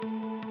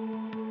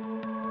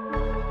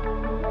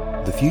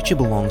The future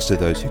belongs to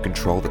those who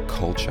control the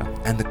culture,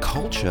 and the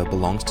culture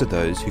belongs to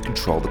those who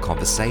control the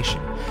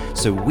conversation.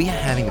 So we are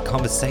having the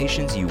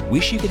conversations you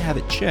wish you could have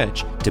at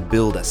church to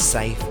build a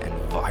safe and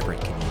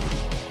vibrant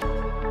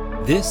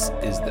community. This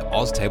is the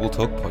Oz Table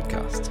Talk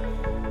podcast.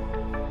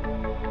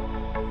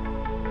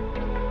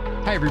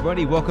 Hey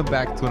everybody, welcome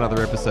back to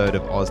another episode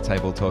of Oz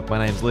Table Talk.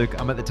 My name's Luke.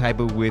 I'm at the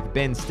table with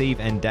Ben, Steve,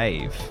 and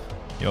Dave.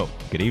 Yo,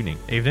 good evening.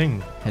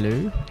 Evening.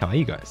 Hello. How are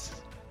you guys?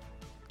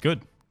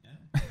 Good.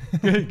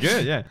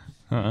 Good, yeah.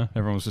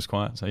 Everyone was just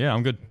quiet. So yeah,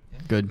 I'm good.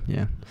 Good,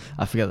 yeah.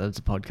 I forget that it's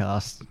a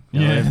podcast. Yeah,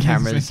 We have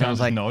cameras. it Sounds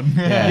like nod.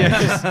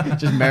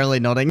 just merrily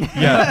nodding.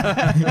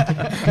 Yeah.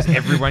 Because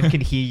everyone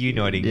can hear you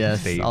nodding. Yes,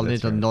 Steve, I'll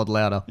need to nod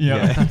louder.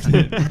 Yeah, that's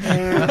it.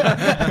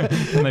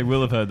 And they will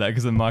have heard that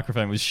because the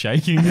microphone was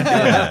shaking.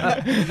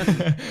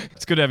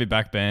 It's good to have you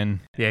back, Ben.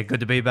 Yeah,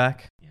 good to be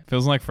back.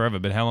 Feels like forever,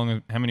 but how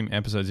many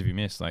episodes have you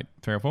missed? Like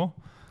 3 or 4?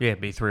 Yeah,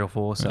 it'd be 3 or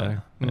 4. So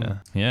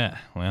Yeah.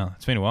 Well,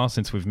 it's been a while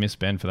since we've missed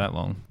Ben for that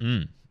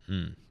long.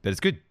 But it's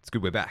good. It's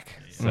good we're back.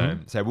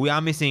 So we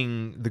are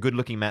missing the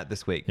good-looking Matt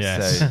this week.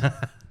 Yes. So,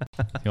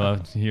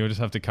 You'll just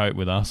have to cope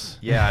with us.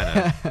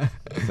 yeah, I know.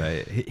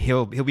 So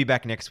he'll be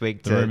back next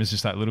week. The room is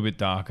just that little bit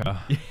darker.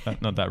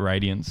 Not that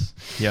radiance.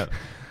 Yep.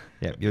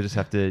 Yeah, you'll just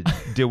have to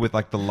deal with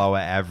like the lower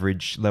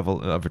average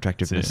level of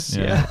attractiveness.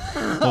 Yeah.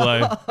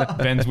 Although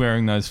Ben's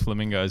wearing those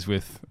flamingos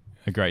with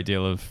a great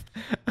deal of...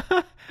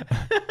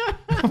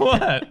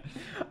 What?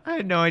 I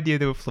had no idea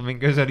there were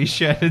flamingos on his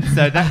shirt, and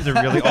so that was a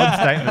really odd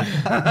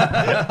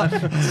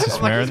statement. It's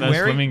just wearing those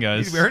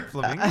flamingos. He's wearing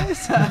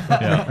flamingos?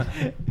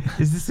 Yeah.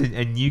 Is this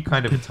a new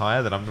kind of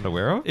attire that I'm not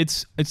aware of?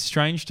 It's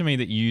strange to me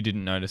that you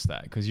didn't notice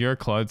that because you're a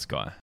clothes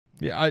guy.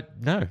 Yeah,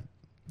 no.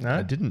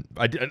 I didn't.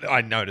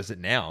 I notice it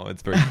now.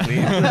 It's very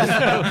clear.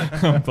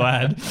 I'm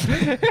glad.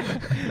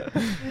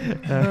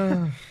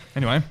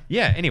 Anyway.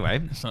 Yeah,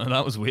 anyway. So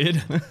that was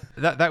weird.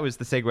 That was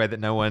the segue that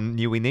no one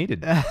knew we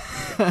needed.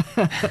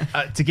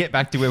 To get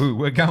back to where we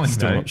were going,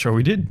 Still though. not sure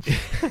we did.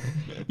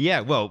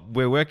 Yeah, well,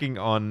 we're working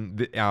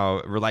on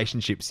our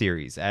relationship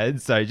series.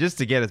 And so just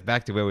to get us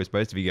back to where we're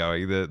supposed to be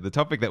going, the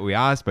topic that we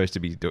are supposed to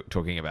be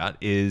talking about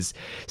is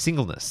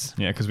singleness.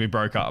 Yeah, because we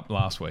broke up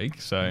last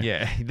week. So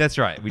Yeah, that's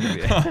right.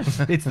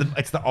 It's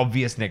the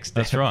obvious next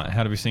step. that's right.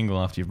 How to be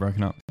single after you've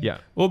broken up. Yeah.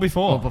 Or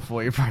before. Or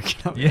before you break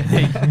it up.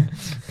 Yeah.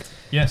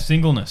 Yeah,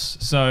 singleness.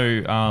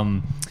 So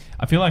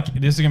I feel like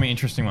this is going to be an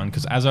interesting one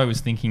because as I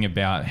was thinking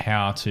about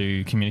how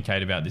to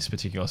communicate about this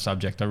particular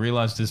subject, I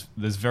realized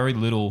there's very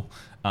little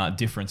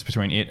difference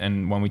between it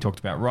and one we talked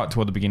about right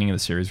toward the beginning of the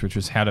series, which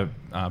was how to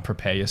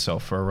prepare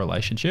yourself for a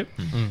relationship.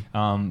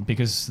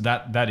 Because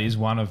that is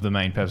one of the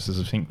main purposes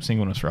of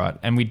singleness, right?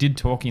 And we did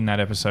talk in that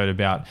episode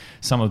about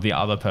some of the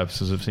other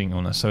purposes of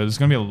singleness. So there's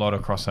going to be a lot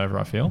of crossover,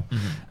 I feel.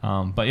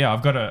 But yeah,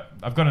 I've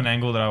got an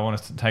angle that I want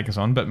us to take us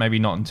on, but maybe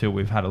not until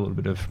we've had a little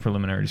bit of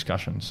preliminary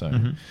discussion. So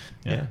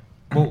yeah.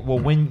 Well,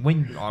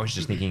 when I was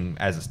just thinking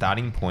as a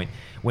starting point,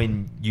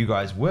 when you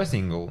guys were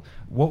single,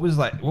 what was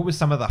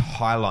some of the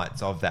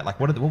highlights of that? Like,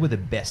 what were the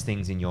best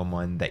things in your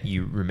mind that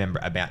you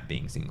remember about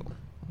being single?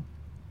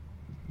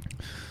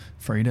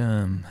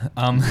 Freedom.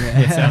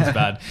 It sounds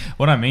bad.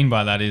 What I mean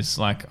by that is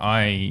like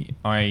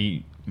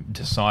I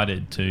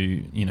decided to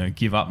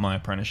give up my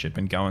apprenticeship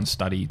and go and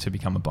study to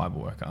become a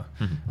Bible worker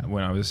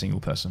when I was a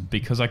single person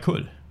because I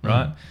could,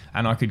 right?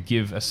 And I could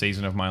give a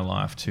season of my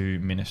life to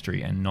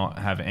ministry and not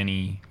have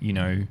any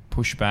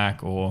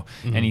pushback or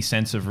any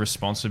sense of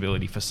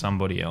responsibility for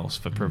somebody else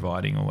for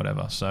providing or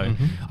whatever. So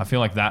I feel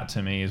like that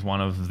to me is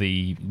one of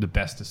the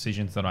best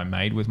decisions that I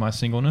made with my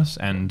singleness,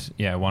 and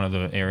one of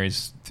the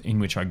areas in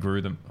which I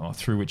grew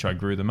through which I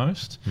grew the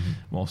most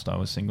whilst I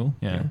was single.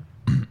 I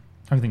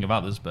can think of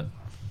others, but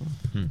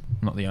I'm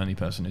not the only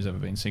person who's ever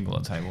been single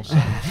at table. So.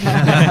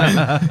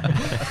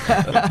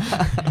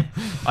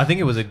 I think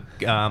it was a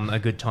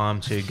good time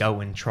to go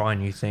and try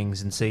new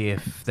things and see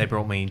if they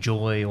brought me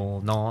joy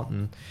or not.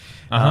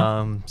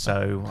 And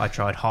so I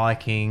tried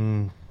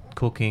hiking,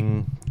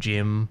 cooking,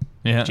 gym.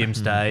 Gym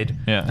stayed.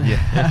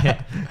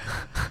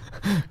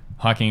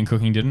 Hiking and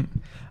cooking didn't?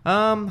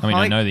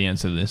 I know the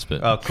answer to this,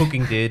 but...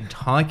 cooking did.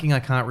 Hiking I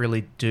can't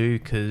really do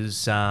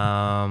because...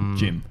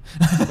 Gym.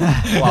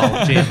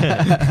 Well, gym.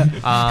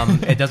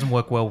 It doesn't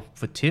work well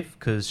for Tiff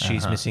because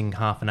she's missing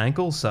half an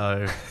ankle,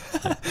 so...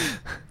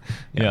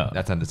 Yeah,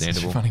 that's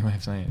understandable. It's a funny way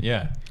of saying it.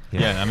 Yeah.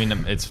 I mean,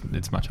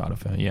 it's much harder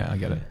for her. Yeah, I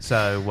get it.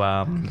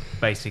 So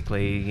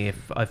basically,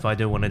 if I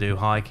do want to do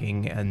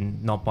hiking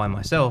and not by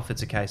myself,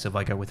 it's a case of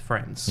I go with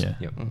friends. Yeah.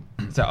 Yep.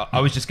 So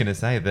I was just going to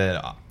say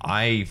that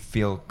I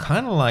feel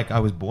kind of like I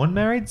was born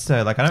married,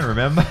 so like I don't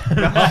remember.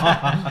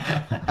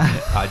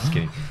 Just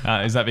kidding.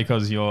 Is that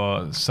because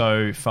you're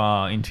so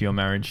far into your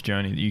marriage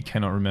journey that you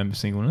cannot remember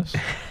singleness?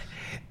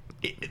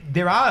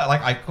 There are,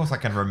 like, of course I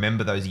can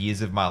remember those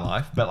years of my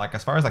life, but like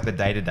as far as like the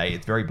day to day,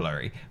 it's very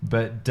blurry.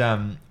 But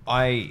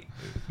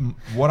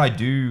what I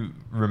do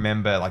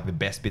remember, like the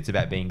best bits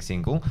about being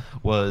single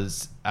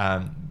was,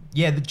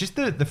 just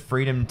the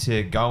freedom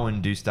to go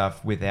and do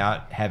stuff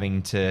without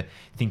having to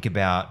think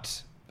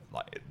about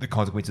like the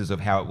consequences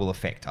of how it will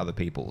affect other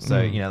people. So,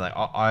 you know, like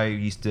I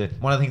used to,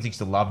 one of the things I used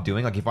to love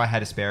doing, like if I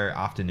had a spare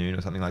afternoon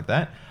or something like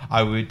that,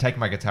 I would take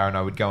my guitar and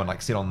I would go and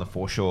like sit on the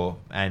foreshore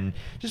and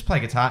just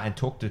play guitar and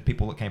talk to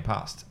people that came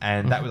past.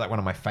 And that was like one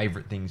of my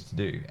favorite things to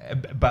do.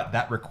 But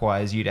that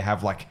requires you to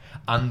have like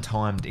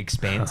untimed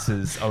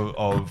expanses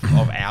of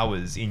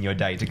hours in your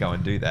day to go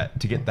and do that,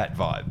 to get that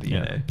vibe, you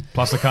know.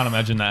 Plus, I can't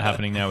imagine that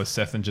happening now with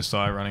Seth and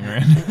Josiah running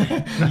around.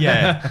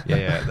 Yeah.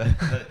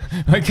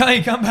 Like, can't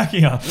you come back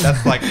here?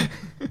 That's like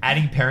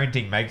adding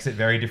parenting makes it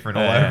very different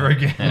all over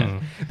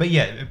again. But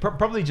yeah,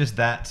 probably just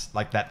that,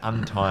 like that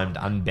untimed,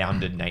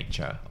 unbounded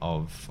nature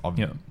of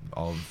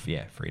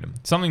freedom.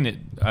 Something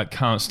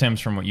that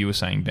stems from what you were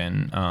saying,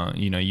 Ben.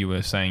 You know, you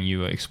were saying you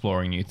were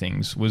exploring new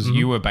things. Was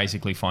you were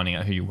basically finding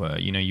out who you were.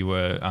 You know, you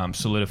were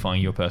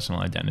solidifying your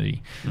personal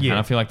identity. Yeah. And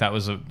I feel like that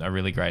was a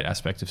really great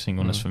aspect of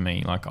singleness for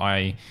me. Like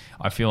I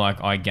feel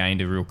like I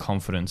gained a real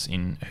confidence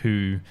in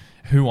who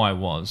I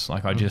was.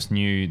 Like I just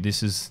knew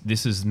this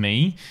is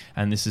me,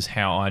 and this is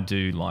how I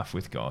do life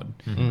with God.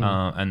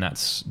 And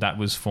that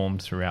was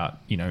formed throughout,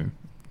 you know,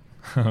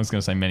 I was going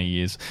to say many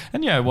years,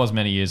 and yeah, it was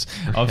many years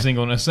of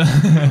singleness. You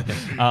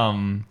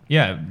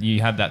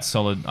have that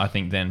solid, I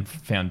think, then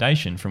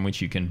foundation from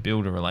which you can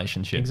build a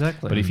relationship.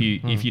 Exactly. But if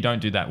you don't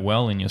do that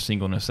well in your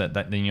singleness,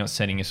 then you're not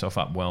setting yourself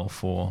up well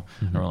for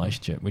a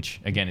relationship, which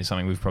again is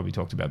something we've probably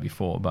talked about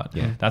before. But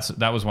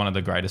that was one of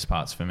the greatest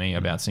parts for me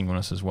about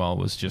singleness as well,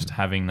 was just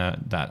having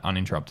that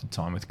uninterrupted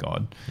time with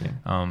God.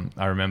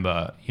 I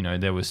remember, you know,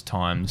 there was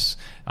times,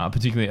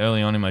 particularly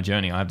early on in my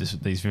journey, I have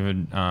these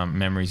vivid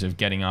memories of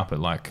getting up at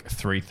like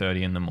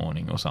 3:30 in the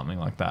morning or something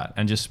like that,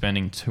 and just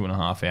spending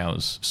 2.5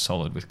 hours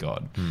solid with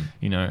God,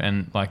 you know,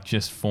 and like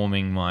just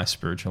forming my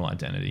spiritual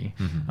identity,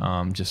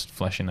 just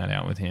fleshing that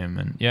out with Him.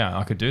 And yeah,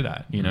 I could do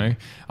that, you know,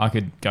 I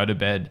could go to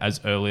bed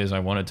as early as I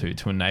wanted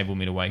to enable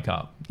me to wake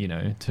up, you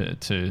know,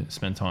 to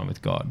spend time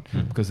with God,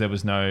 because there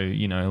was no,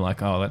 you know,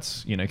 like, oh,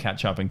 let's, you know,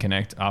 catch up and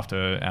connect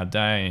after our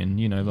day and,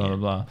 you know, blah, blah,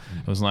 blah.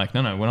 It was like,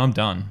 no, when I'm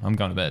done, I'm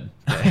going to bed.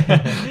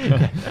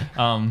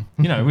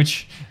 You know,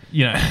 which,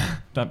 you know,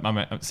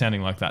 I'm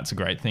sounding like that's a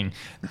great thing.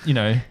 You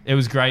know, it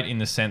was great in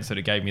the sense that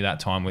it gave me that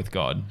time with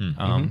God.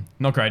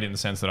 Not great in the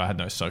sense that I had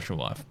no social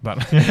life,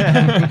 but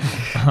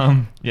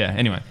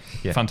anyway,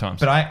 fun times.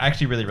 But I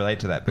actually really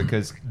relate to that,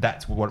 because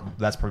that's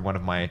probably one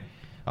of my,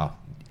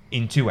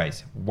 in two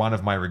ways. One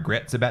of my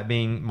regrets about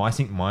being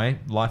my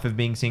life of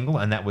being single,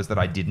 and that was that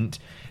I didn't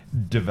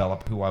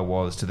develop who I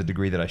was to the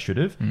degree that I should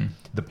have.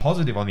 The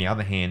positive, on the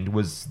other hand,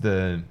 was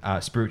the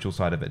spiritual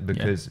side of it,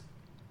 because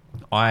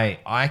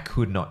I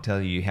could not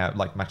tell you how,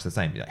 like, much the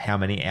same, how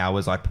many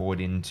hours I poured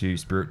into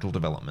spiritual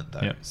development,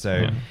 though.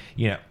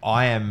 You know,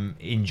 I am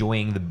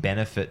enjoying the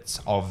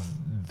benefits of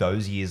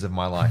those years of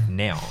my life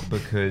now,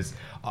 because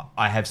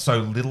I have so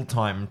little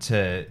time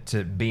to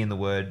be in the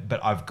Word,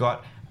 but I've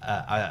got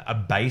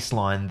a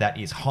baseline that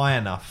is high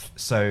enough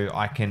so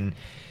I can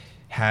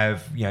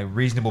have, you know,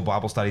 reasonable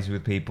Bible studies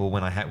with people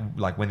when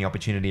when the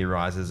opportunity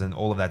arises, and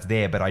all of that's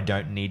there, but I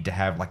don't need to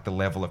have like the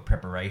level of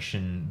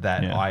preparation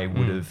that I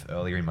would have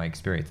earlier in my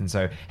experience. And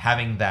so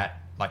having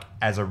that like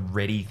as a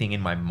ready thing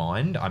in my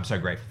mind, I'm so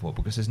grateful for,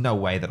 because there's no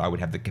way that I would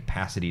have the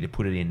capacity to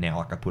put it in now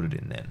like I put it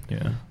in then.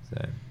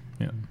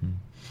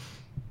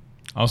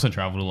 I also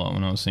traveled a lot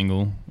when I was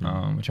single,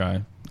 which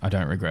I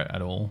don't regret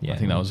at all. I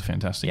think that was a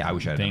fantastic I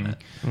wish I'd thing.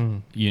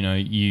 done that. You know,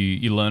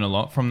 you learn a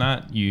lot from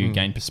that. You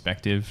gain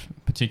perspective,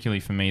 particularly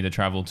for me, the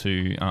travel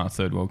to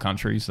third world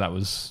countries. That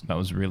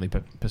was really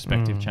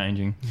perspective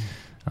changing.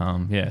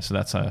 So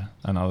that's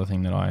another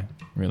thing that I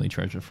really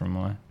treasure from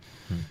my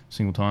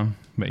single time.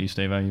 But you,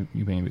 Steve,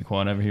 you're being a bit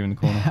quiet over here in the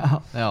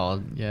corner.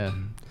 Yeah,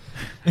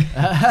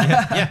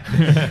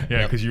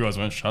 because you guys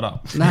won't shut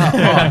up. No.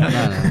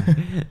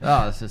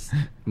 Oh, it's just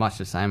much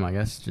the same, I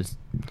guess. Just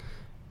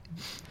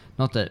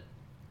not that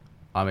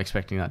I'm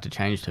expecting that to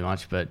change too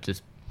much, but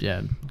just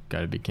go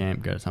to big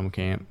camp, go to summer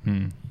camp.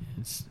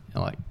 It's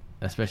like,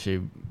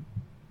 especially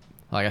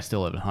like I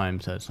still live at home,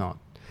 so it's not.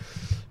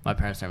 My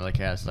parents don't really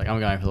care. It's like, I'm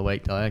going for the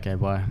week. They're like, okay,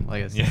 bye.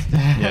 Like, it's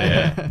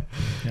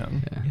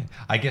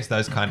I guess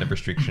those kind of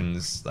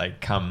restrictions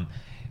like come,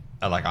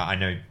 like I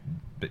know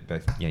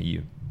both,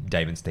 you,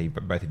 Dave and Steve,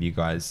 but both of you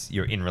guys,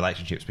 you're in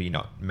relationships, but you're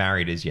not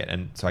married as yet.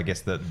 And so I guess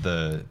the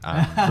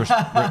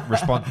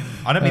response,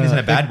 I don't mean this in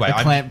a bad way.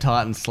 The clamp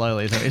tightens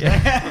slowly.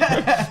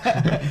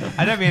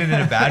 I don't mean it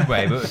in a bad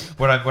way, but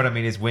what I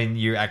mean is when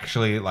you're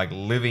actually like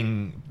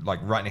living like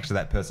right next to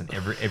that person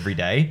every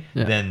day,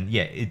 then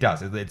it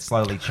does. It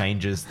slowly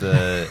changes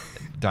the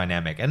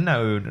dynamic. And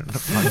no, not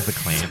the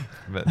clamp,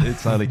 but it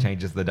slowly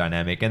changes the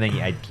dynamic. And then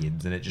you add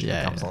kids, and it just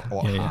becomes a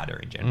lot harder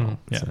in general.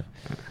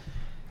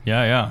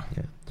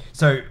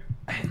 So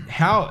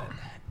how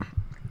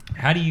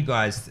do you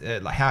guys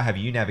how have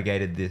you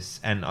navigated this?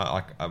 And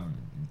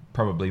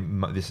probably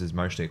this is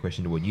mostly a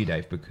question toward you,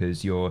 Dave,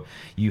 because you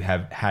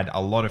have had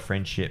a lot of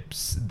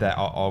friendships that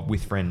are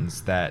with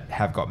friends that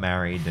have got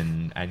married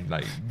and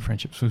like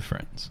friendships with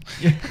friends.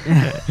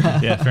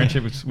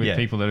 Friendship with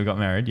people that have got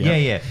married.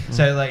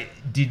 So like,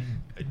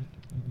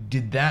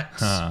 Did that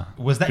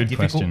was that good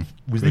difficult? question.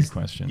 Was Good this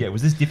question. Yeah,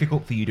 was this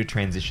difficult for you to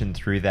transition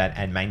through that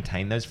and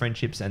maintain those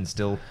friendships and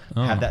still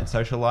have that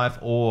social life?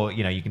 Or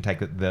you can take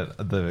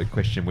the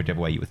question whichever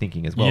way you were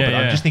thinking as well. Yeah, but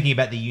I'm yeah. just thinking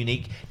about the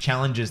unique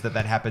challenges that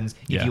happens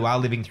if Yeah. you are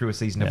living through a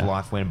season of Yeah.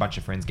 life when a bunch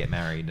of friends get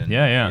married. And,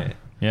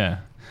 Yeah.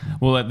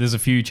 Well, there's a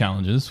few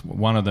challenges.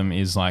 One of them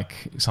is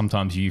like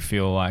sometimes you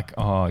feel like,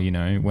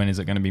 when is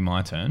it going to be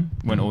my turn?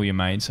 When all your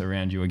mates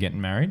around you are getting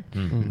married.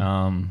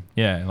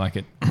 Like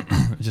it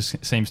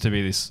just seems to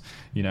be this,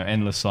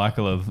 endless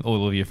cycle of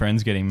all of your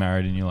friends getting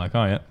married, and you're like,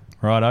 oh yeah,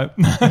 righto,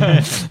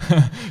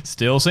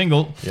 still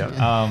single.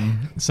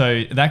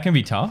 So that can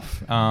be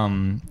tough.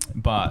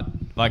 But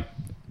like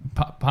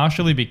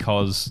partially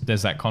because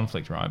there's that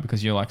conflict, right?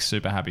 Because you're like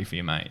super happy for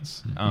your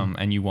mates,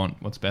 and you want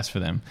what's best for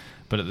them.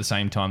 But at the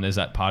same time, there's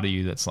that part of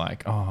you that's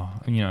like,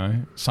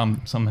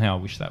 somehow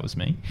I wish that was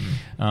me.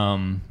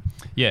 So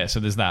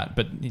there's that.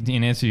 But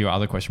in answer to your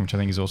other question, which I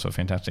think is also a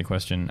fantastic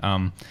question,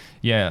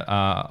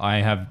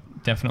 I have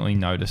definitely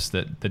noticed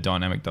that the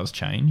dynamic does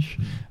change.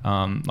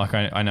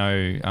 I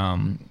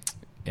know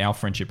our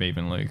friendship,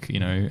 even Luke,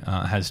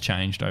 has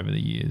changed over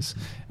the years.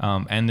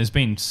 And there's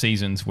been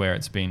seasons where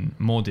it's been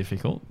more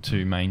difficult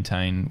to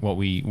maintain what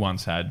we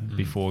once had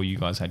before you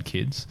guys had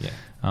kids.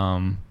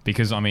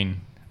 Because,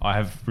 I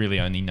have really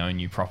only known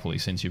you properly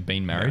since you've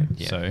been married.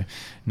 Yeah. So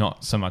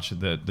not so much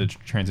the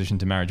transition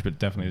to marriage, but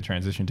definitely the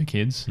transition to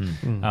kids.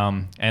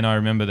 And I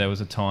remember there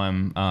was a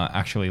time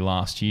actually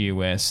last year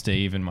where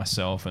Steve and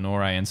myself and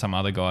Ore and some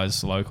other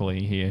guys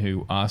locally here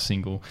who are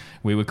single,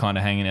 we were kind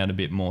of hanging out a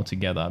bit more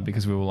together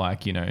because we were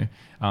like,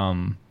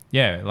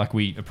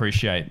 we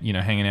appreciate,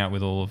 hanging out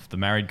with all of the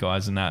married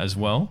guys and that as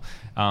well.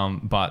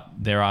 But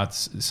there are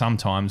some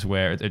times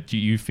where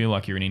you feel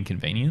like you're an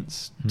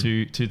inconvenience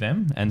to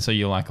them. And so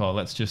you're like,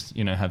 let's just,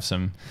 have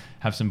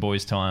some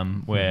boys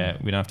time where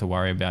we don't have to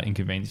worry about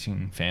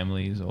inconveniencing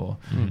families or,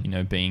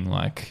 being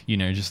like,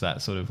 just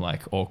that sort of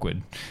like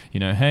awkward,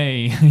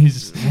 hey,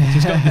 he's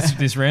just got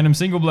this random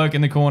single bloke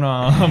in the corner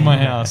of my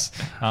house.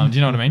 Do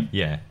you know what I mean?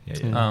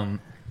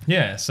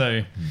 Yeah.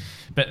 So...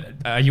 But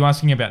are you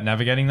asking about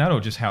navigating that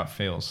or just how it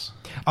feels?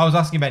 I was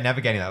asking about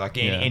navigating that, like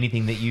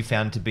anything that you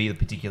found to be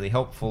particularly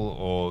helpful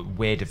or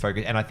where to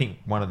focus. And I think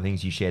one of the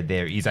things you shared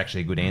there is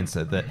actually a good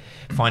answer, that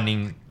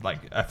finding like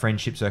a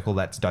friendship circle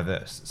that's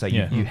diverse. So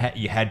you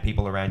had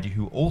people around you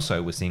who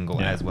also were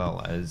single as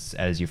well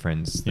as your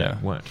friends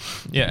that weren't.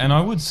 Yeah, and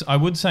I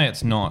would say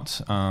it's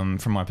not,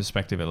 from my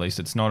perspective at least,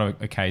 it's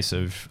not a case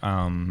of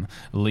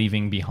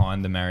leaving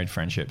behind the married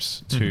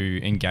friendships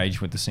to engage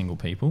with the single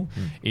people.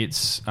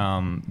 It's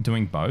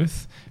doing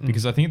both,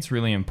 because I think it's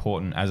really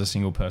important as a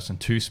single person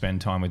to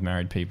spend time with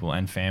married people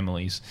and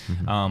families.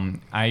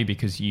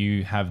 Because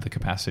you have the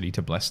capacity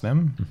to bless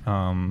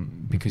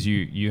them, because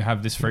you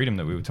have this freedom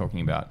that we were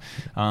talking about.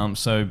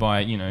 So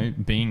by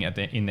being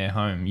in their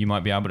home, you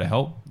might be able to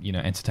help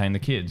entertain the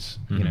kids,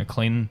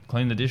 clean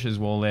the dishes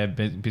while they're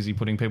busy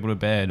putting people to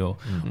bed, or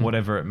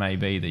whatever it may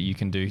be that you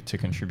can do to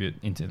contribute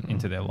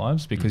into their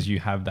lives, because you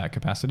have that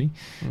capacity.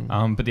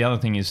 But the other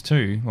thing is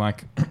too,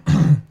 like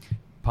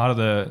part of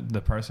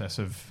the process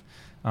of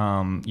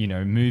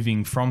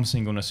moving from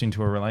singleness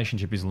into a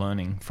relationship is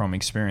learning from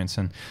experience.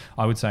 And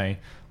I would say,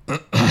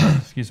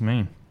 excuse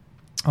me,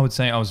 I would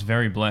say I was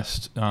very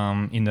blessed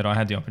in that I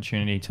had the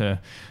opportunity to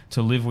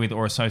live with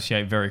or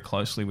associate very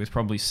closely with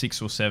probably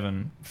 6 or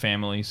 7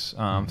 families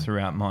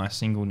throughout my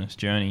singleness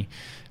journey,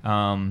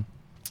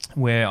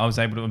 where I was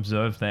able to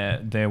observe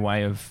their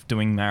way of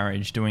doing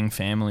marriage, doing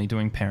family,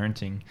 doing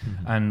parenting,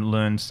 and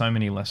learn so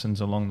many lessons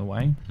along the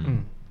way.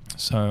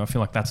 So I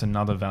feel like that's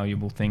another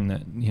valuable thing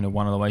that,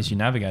 one of the ways you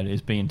navigate it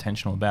is be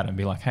intentional about it and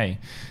be like, hey,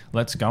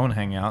 let's go and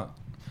hang out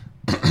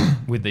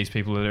with these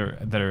people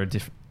that are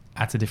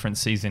at a different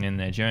season in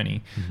their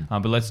journey.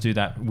 But let's do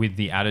that with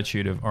the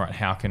attitude of, all right,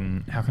 how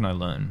can I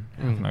learn?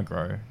 How can I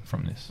grow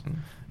from this?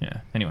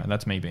 Yeah. Anyway,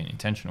 that's me being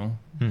intentional.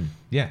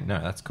 Yeah,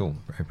 no, that's cool.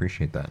 I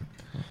appreciate that.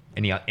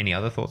 Any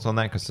other thoughts on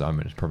that? Because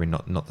it's probably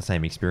not the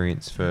same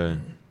experience for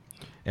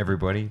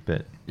everybody,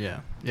 but yeah,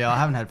 I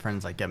haven't had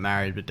friends like get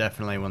married, but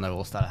definitely when they've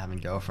all started having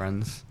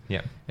girlfriends,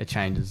 it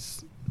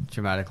changes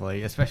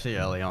dramatically, especially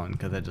early on,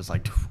 because they're just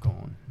like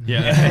gone.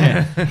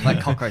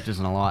 Like cockroaches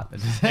in a light.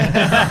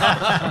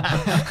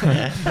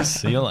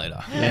 See you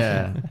later.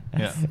 Yeah.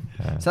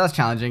 So that's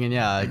challenging, and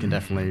I can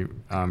definitely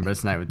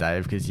resonate with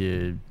Dave, because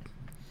you're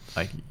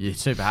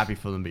super happy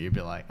for them, but you'd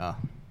be like, oh.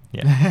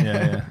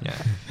 Yeah.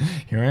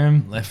 Here I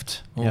am,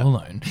 left all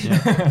alone.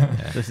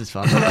 This is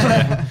fun.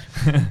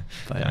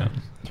 But,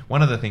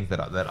 one of the things that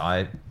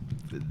I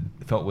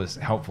felt was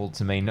helpful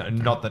to me,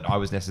 not that I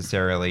was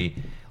necessarily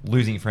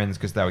losing friends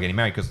because they were getting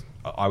married, because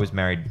I was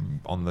married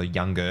on the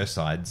younger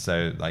side,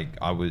 so like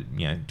I was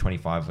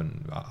 25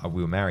 when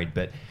we were married,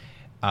 but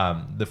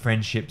the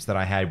friendships that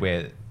I had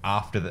where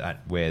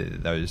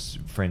those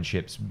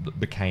friendships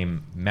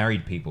became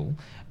married people,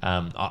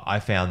 I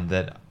found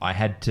that I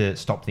had to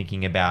stop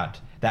thinking about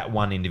that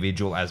one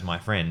individual as my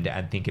friend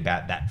and think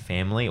about that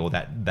family or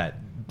that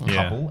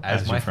couple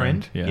as my your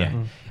friend.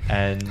 Yeah.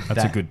 And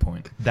That's a good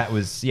point. That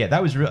was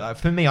real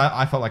for me.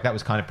 I felt like that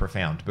was kind of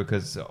profound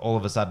because all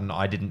of a sudden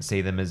I didn't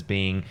see them as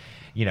being,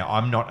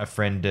 I'm not a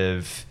friend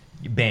of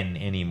Ben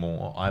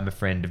anymore. I'm a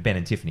friend of Ben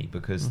and Tiffany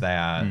because they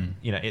are,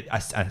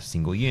 a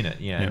single unit.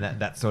 And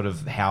that's sort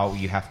of how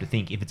you have to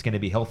think if it's going to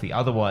be healthy.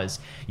 Otherwise,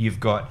 you've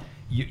got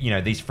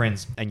these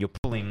friends and you're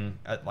pulling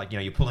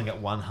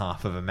at one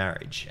half of a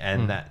marriage,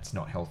 and that's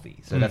not healthy.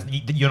 So that's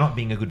you're not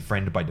being a good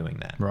friend by doing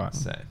that. Right.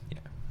 So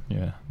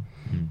Yeah.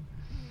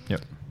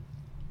 Yep.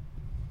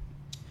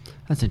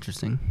 That's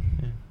interesting.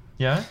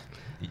 Yeah.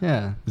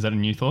 Yeah. Is that a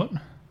new thought?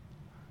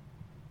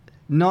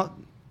 Not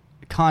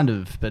kind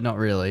of, but not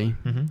really.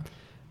 Mm-hmm.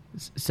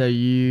 So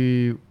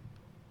you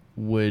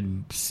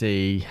would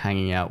see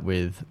hanging out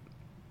with,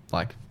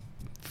 like,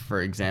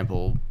 for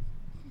example,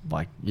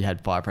 like you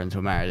had 5 friends who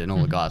were married and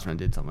all the guys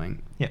went and did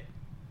something. Yeah.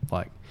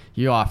 Like,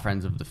 you are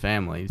friends of the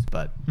families,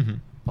 but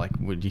like,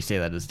 would you see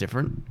that as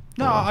different?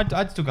 No, Or-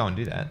 I'd still go and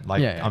do that.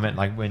 Like, Yeah. I meant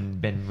like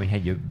when we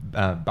had your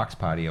Bucks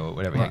party or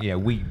whatever. Right. Yeah,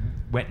 we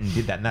went and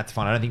did that, and that's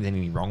fine. I don't think there's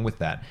anything wrong with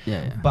that.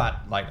 Yeah.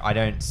 But like, I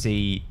don't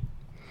see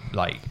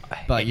like.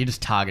 But you're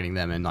just targeting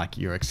them and like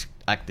you're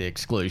at the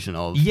exclusion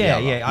of. Yeah,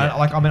 the yeah.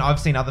 other. I mean, I've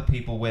seen other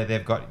people where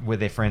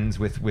they're friends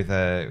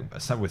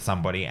with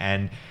somebody,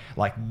 and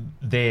like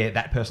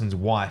that person's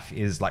wife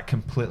is like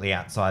completely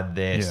outside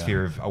their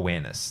sphere of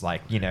awareness.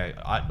 Like,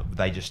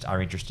 they just are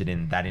interested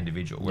in that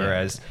individual.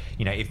 Whereas,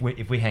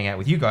 if we hang out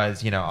with you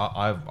guys,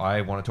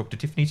 I want to talk to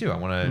Tiffany too. I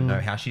want to know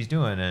how she's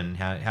doing and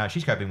how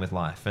she's coping with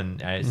life.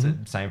 And it's the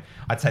same.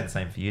 I'd say the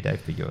same for you,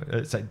 Dave. But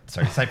you're same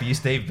for you,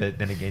 Steve. But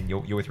then again,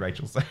 you're with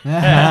Rachel, so so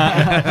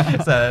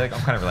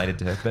I'm kind of related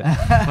to her. But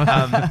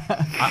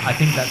I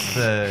think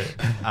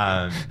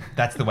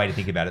that's the way to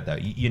think about it, though.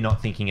 You're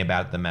not thinking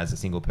about them as a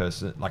single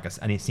person, like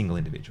a single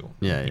individual.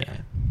 Yeah.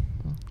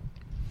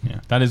 Yeah,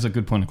 that is a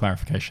good point of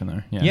clarification,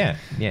 though. Yeah,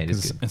 it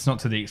is 'Cause good. it's not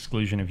to the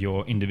exclusion of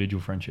your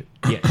individual friendship.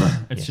 Yeah,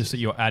 It's just that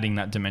you're adding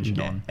that dimension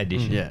on.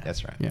 addition. Yeah.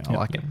 That's right. Yeah, I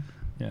like it.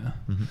 Yeah.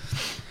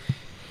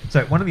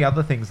 So one of the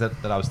other things that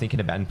I was thinking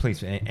about, and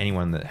please,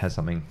 anyone that has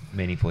something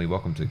meaningfully,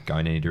 welcome to go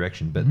in any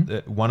direction.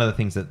 But one of the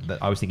things that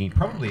I was thinking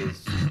probably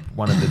is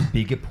one of the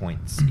bigger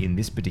points in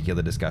this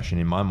particular discussion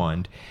in my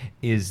mind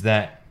is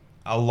that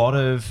a lot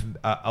of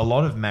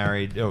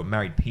married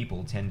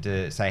people tend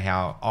to say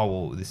how,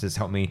 well, this has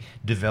helped me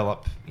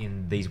develop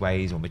in these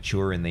ways or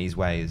mature in these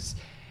ways.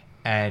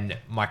 And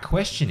my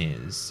question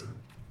is,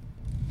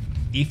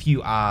 if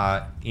you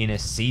are in a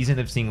season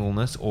of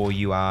singleness or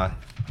you are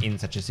in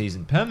such a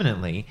season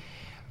permanently,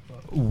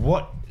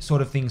 what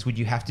sort of things would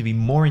you have to be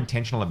more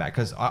intentional about?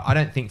 Because I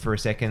don't think for a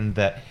second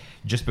that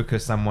just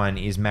because someone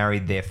is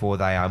married, therefore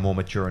they are more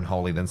mature and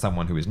holy than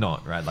someone who is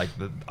not, right? Like,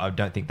 I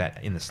don't think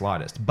that in the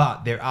slightest.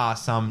 But there are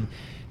some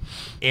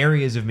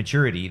areas of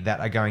maturity that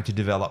are going to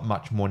develop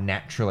much more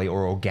naturally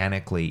or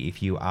organically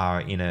if you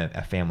are in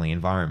a family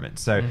environment.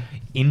 So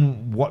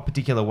in what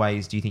particular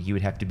ways do you think you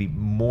would have to be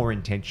more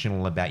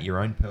intentional about your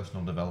own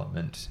personal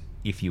development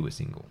if you were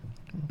single?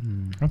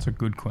 That's a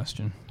good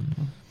question.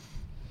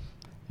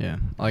 Yeah,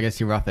 I guess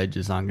your rough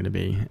edges aren't going to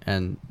be,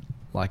 and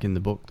like in the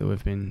book that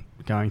we've been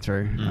going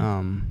through,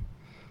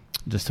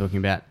 just talking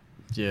about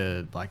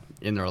like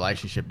in the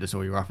relationship, just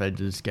all your rough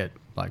edges get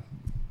like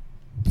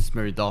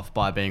smoothed off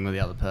by being with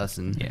the other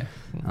person.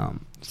 Yeah.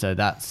 So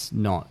that's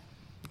not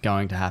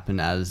going to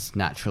happen as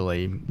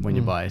naturally when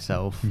you're by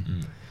yourself.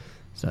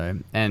 So,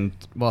 and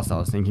whilst I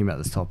was thinking about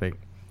this topic,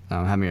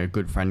 having a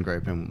good friend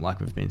group, and like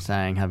we've been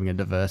saying, having a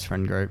diverse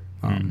friend group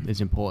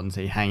is important.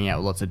 So you're hanging out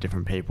with lots of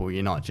different people.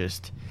 You're not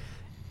just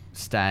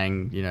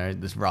staying,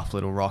 this rough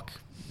little rock,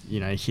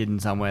 hidden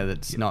somewhere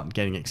that's not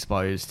getting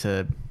exposed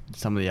to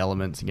some of the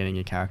elements and getting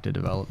your character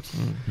developed.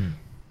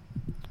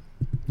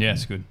 Yeah,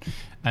 it's good.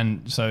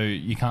 And so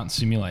you can't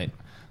simulate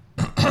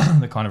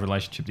the kind of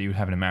relationship that you would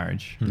have in a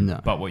marriage. No.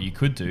 But what you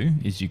could do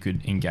is you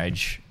could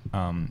engage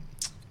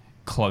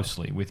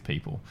closely with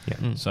people.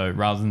 Yeah. So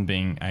rather than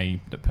being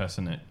the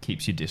person that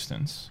keeps your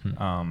distance,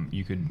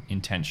 you could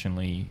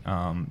intentionally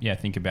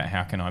think about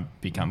how can I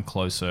become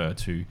closer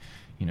to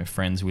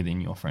friends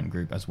within your friend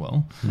group as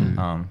well.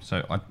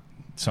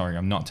 Sorry,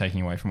 I'm not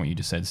taking away from what you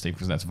just said, Steve,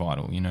 because that's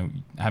vital.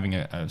 Having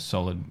a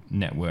solid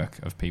network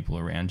of people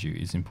around you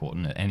is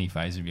important at any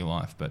phase of your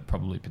life, but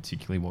probably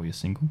particularly while you're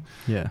single.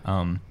 Yeah.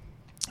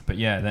 But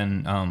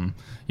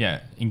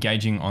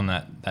engaging on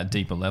that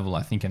deeper level,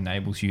 I think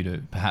enables you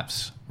to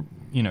perhaps,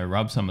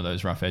 rub some of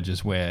those rough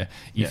edges where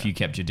if you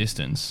kept your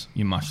distance,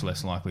 you're much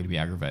less likely to be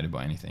aggravated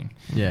by anything.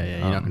 Yeah,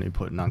 you're not going to be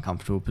put in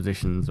uncomfortable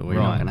positions, or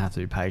you're not going to have to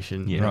be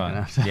patient. Yeah. You're not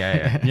gonna have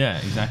to Yeah,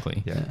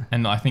 exactly. Yeah.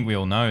 And I think we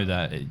all know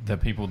that the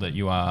people that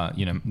you are,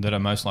 that are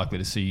most likely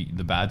to see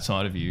the bad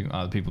side of you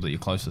are the people that you're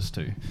closest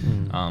to.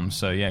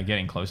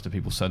 Getting close to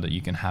people so that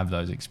you can have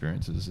those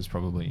experiences is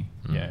probably,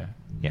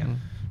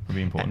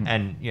 probably important.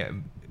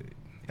 And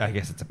I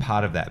guess it's a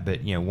part of that,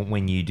 but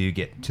when you do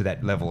get to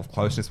that level of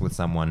closeness with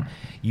someone,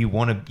 you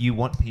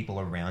want people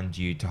around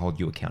you to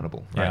hold you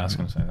accountable. Right? Yeah, I was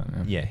going to say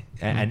that. Yeah,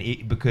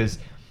 and because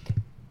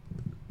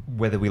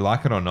whether we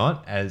like it or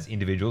not, as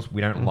individuals,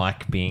 we don't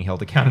like being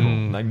held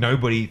accountable. Like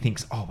nobody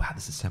thinks, "Oh wow,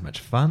 this is so much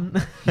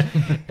fun."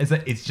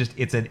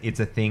 It's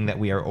a thing that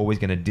we are always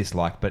going to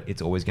dislike, but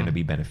it's always going to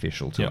be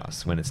beneficial to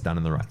us when it's done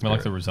in the right We spirit.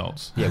 like the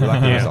results. Yeah, we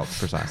like the results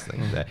precisely.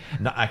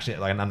 No, actually,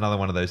 like another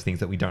one of those things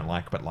that we don't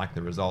like, but like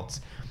the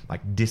results,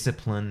 like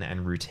discipline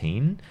and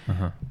routine.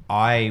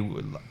 I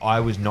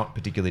was not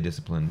particularly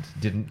disciplined.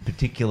 Didn't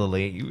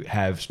particularly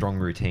have strong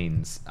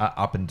routines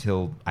up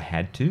until I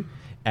had to.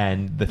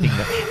 And the thing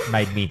that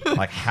made me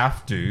like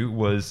have to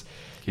was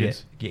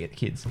Kids. Yeah,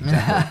 kids.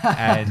 Exactly.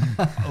 And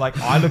like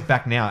I look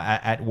back now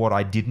at what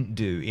I didn't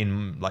do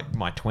in like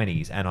my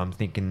 20s, and I'm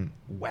thinking,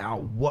 wow,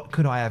 what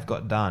could I have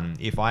got done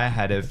if I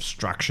had have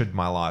structured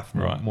my life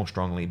more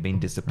strongly, been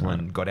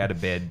disciplined, got out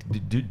of bed,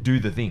 do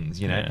the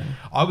things, you know. Yeah.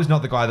 I was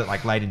not the guy that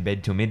like laid in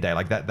bed till midday.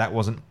 Like that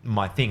wasn't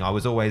my thing. I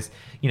was always,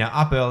 you know,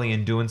 up early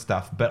and doing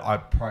stuff, but I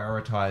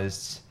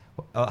prioritized.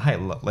 Hey,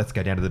 look, let's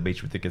go down to the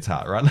beach with the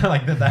guitar, right?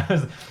 Like that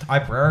was, I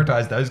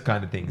prioritized those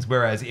kind of things.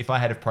 Whereas if I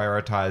had have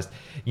prioritized,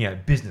 you know,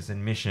 business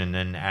and mission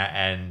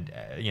and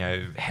you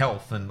know,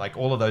 health and like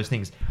all of those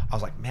things, I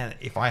was like, man,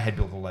 if I had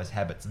built all those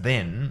habits,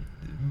 then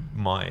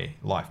my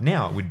life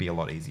now would be a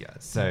lot easier.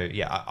 So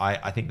yeah,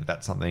 I think that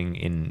that's something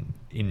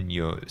in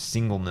your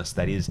singleness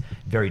that is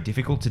very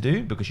difficult to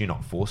do because you're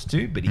not forced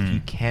to. But if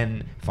you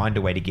can find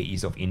a way to get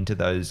yourself into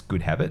those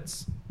good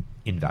habits,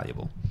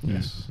 invaluable.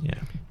 Yes. Yeah.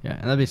 Yeah,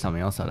 and that'd be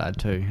something else I'd add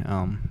too.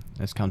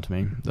 That's come to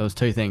me. There was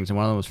two things, and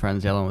one of them was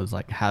friends. The other one was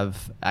like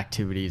have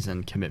activities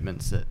and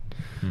commitments that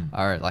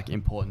are like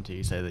important to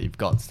you, so that you've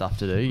got stuff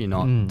to do. You're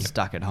not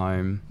stuck at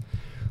home.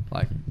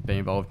 Like be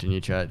involved in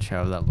your church,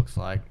 however that looks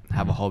like.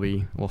 Have a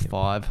hobby or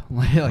 5.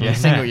 Like you're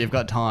single, you've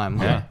got time.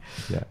 Like,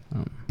 Yeah.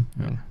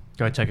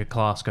 Go take a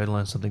class. Go to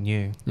learn something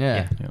new.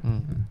 yeah.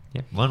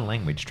 Yeah. Learn a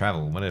language,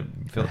 travel, whatever.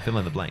 Fill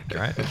in the blank,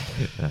 right?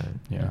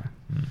 Yeah.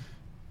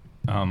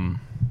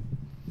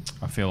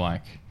 I feel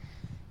like,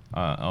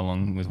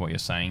 along with what you're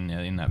saying there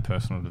in that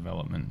personal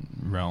development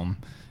realm,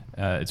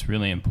 it's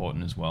really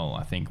important as well,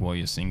 I think, while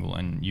you're single,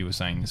 and you were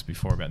saying this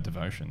before about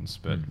devotions,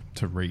 but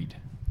to read.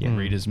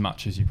 Read as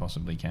much as you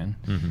possibly can.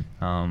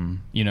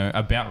 You know,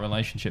 about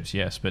relationships,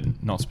 yes,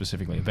 but not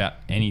specifically about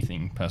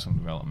anything personal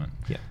development.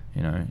 Yeah.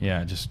 You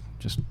know, just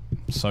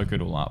soak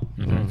it all up,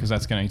 you know, because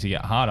that's going to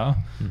get harder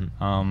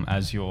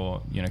as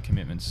your, you know,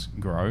 commitments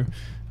grow.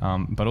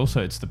 But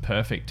also it's the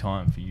perfect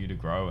time for you to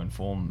grow and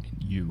form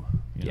you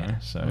know.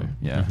 So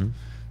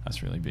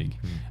that's really big.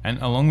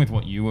 And along with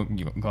what you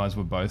guys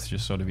were both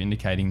just sort of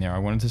indicating there, I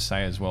wanted to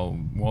say as well,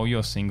 while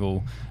you're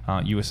single,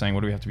 you were saying, what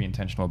do we have to be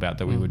intentional about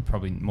that we would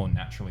probably more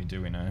naturally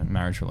do in a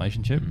marriage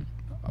relationship?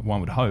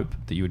 One would hope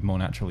that you would more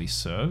naturally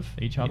serve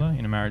each other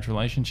in a marriage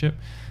relationship.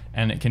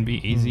 And it can be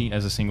easy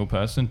as a single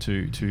person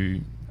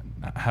to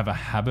have a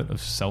habit of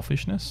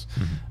selfishness.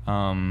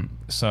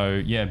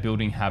 So yeah,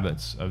 building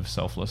habits of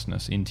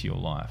selflessness into your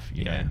life,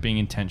 you know, being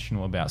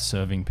intentional about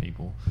serving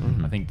people.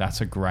 I think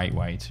that's a great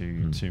way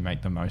to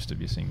make the most of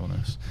your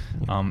singleness.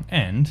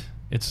 And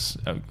it's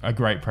a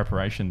great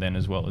preparation then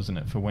as well, isn't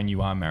it, for when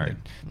you are married,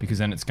 because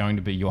then it's going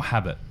to be your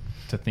habit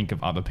to think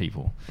of other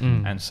people.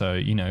 And so,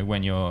 you know,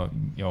 when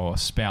your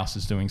spouse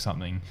is doing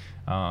something,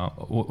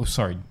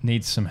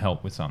 needs some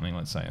help with something,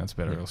 let's say, that's a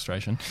better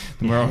illustration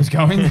than where I was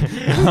going.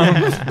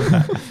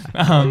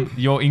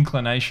 Your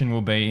inclination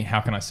will be,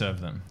 how can I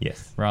serve them?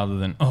 Yes. Rather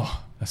than,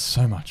 oh, there's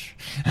so much.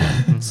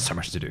 So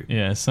much to do.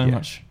 Yeah, so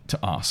much to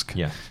ask.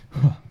 Yeah.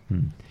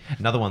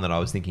 Another one that I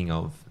was thinking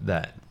of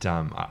that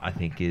I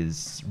think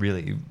is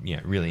really,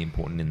 really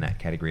important in that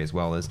category as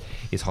well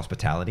is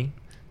hospitality.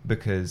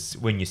 Because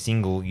when you're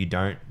single, you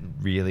don't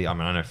really, I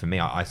mean, I know for me,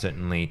 I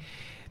certainly,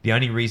 the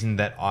only reason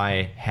that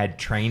I had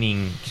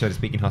training, so to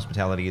speak, in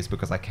hospitality is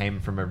because I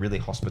came from a really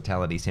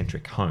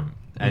hospitality-centric home.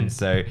 And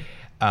so,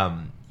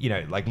 you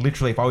know, like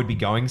literally if I would be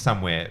going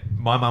somewhere,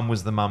 my mum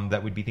was the mum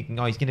that would be thinking,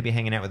 oh, he's going to be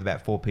hanging out with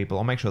about 4 people.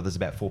 I'll make sure there's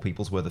about 4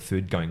 people's worth of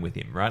food going with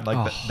him, right?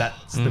 Like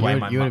that's the way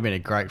my mum... You would have been a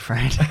great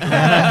friend.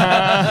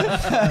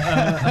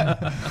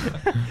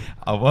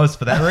 I was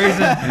for that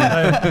reason.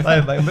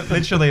 like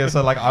literally,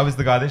 so like I was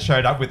the guy that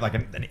showed up with like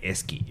an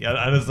esky.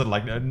 And it was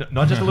like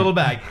not just a little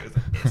bag, it was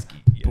an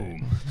esky.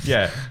 Boom.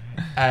 Yeah.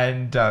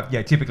 And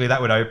typically that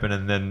would open,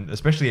 and then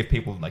especially if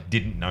people like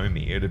didn't know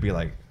me, it would be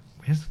like,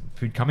 where's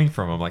food coming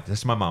from? I'm like, this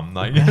is my mum.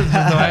 Like, this is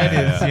the way it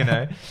is, you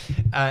know.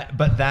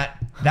 But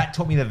that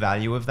taught me the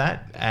value of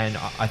that, and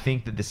I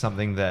think that there's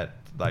something that,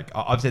 like,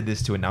 I've said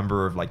this to a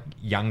number of like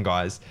young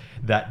guys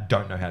that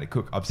don't know how to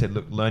cook. I've said,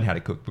 look, learn how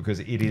to cook, because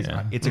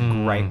it's a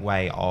great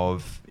way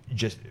of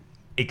just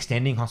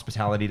extending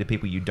hospitality to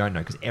people you don't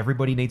know, because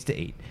everybody needs to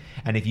eat.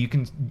 And if you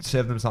can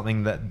serve them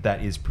something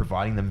that is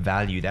providing them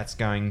value, that's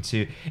going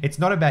to, it's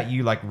not about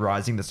you like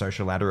rising the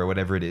social ladder or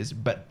whatever it is,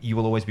 but you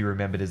will always be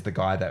remembered as the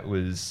guy that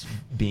was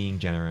being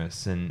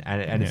generous, and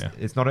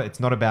it's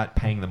not about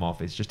paying them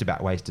off. It's just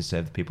about ways to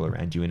serve the people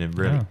around you in a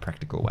really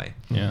practical way.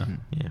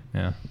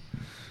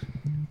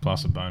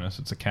 plus a bonus.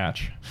 It's a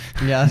catch.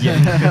 Yeah, I was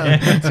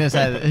gonna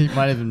say that he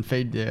might even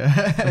feed your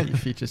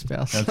future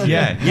spouse. That's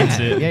Yeah, it. That's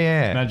yeah, it.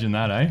 yeah. Imagine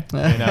that, eh?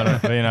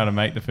 Being able to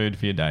make the food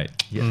for your date.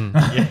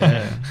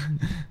 Yeah.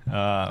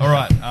 All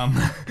right.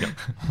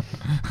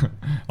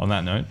 On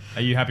that note,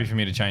 are you happy for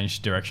me to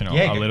change direction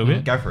a little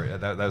bit? Go for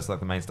it. That was like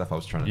the main stuff I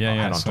was trying to Yeah,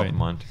 had on sweet. top of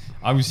mind.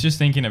 I was just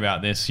thinking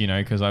about this,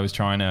 because I was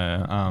trying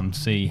to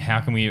see how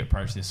can we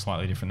approach this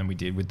slightly different than we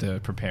did with the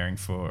preparing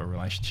for a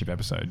relationship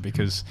episode,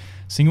 because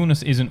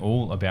singleness isn't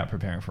all about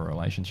preparing for a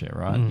relationship,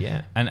 right?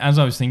 Yeah. And as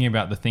I was thinking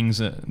about the things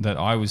that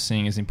I was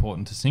seeing as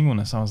important to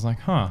singleness, I was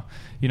like, a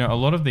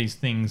lot of these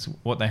things,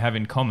 what they have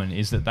in common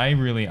is that they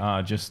really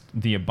are just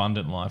the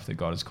abundant life that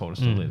God has called us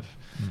to live.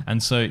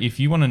 And so if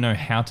you want to know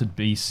how to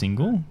be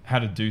single, how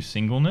to do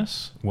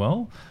singleness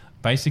well,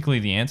 basically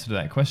the answer to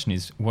that question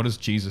is, what is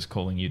Jesus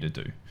calling you to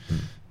do?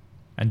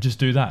 And just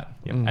do that.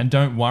 Yep. And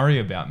don't worry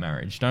about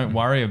marriage. Don't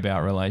worry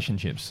about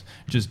relationships.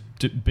 Just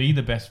be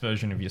the best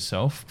version of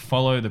yourself.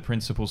 Follow the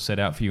principles set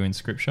out for you in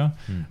Scripture.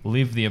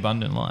 Live the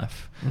abundant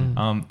life.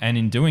 And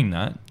in doing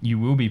that, you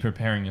will be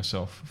preparing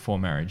yourself for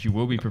marriage. You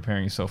will be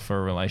preparing yourself for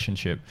a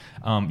relationship.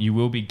 You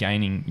will be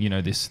gaining,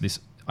 this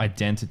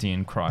identity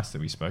in Christ that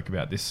we spoke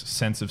about, this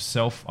sense of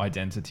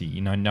self-identity,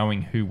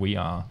 knowing who we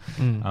are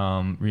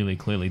really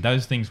clearly.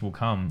 Those things will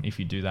come if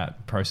you do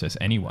that process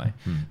anyway.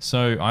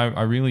 So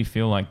I really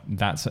feel like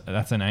that's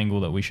an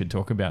angle that we should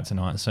talk about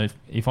tonight. So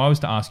if I was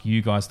to ask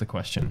you guys the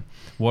question,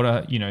 what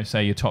are,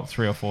 say your top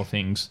 3 or 4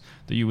 things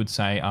that you would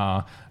say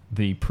are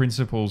the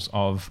principles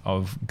of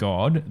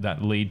God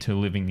that lead to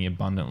living the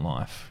abundant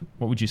life,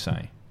 what would you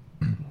say?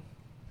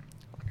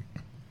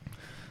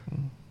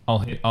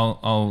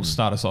 I'll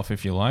start us off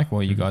if you like,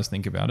 while you guys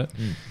think about it.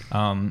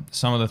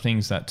 Some of the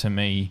things that to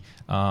me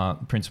are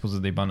principles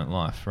of the abundant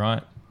life,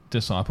 right?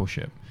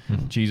 Discipleship.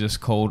 Jesus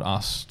called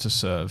us to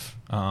serve,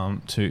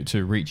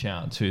 to reach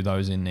out to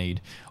those in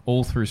need.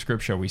 All through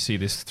Scripture, we see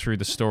this through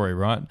the story,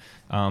 right?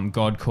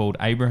 God called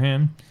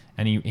Abraham,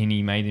 and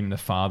he made him the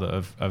father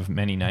of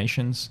many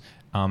nations.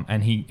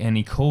 And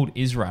he called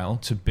Israel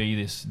to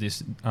be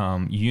this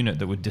unit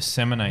that would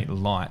disseminate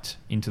light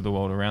into the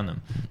world around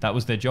them. That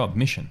was their job,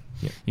 mission.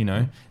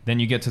 Yep. Then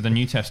you get to the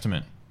New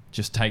Testament,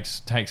 just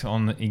takes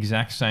on the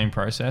exact same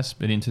process,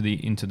 but into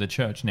the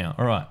church now.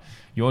 All right,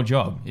 your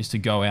job is to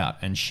go out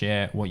and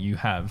share what you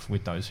have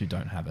with those who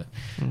don't have it.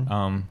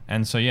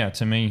 And so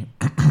to me,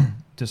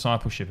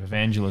 discipleship,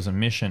 evangelism,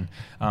 mission,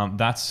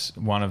 that's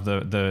one of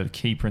the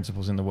key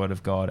principles in the Word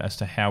of God as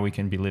to how we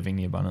can be living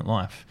the abundant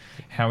life.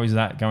 How is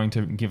that going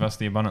to give us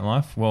the abundant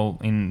life? Well,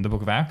 in the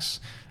book of Acts,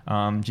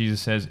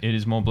 Jesus says, it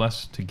is more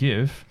blessed to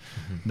give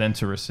than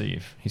to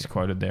receive. He's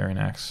quoted there in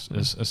Acts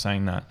as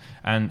saying that.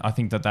 And I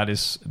think that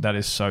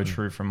is so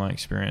true from my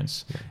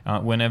experience.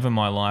 Whenever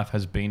my life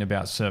has been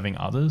about serving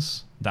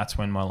others, that's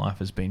when my life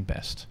has been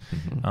best.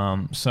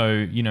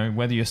 So,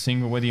 whether you're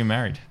single, whether you're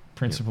married,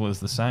 principle is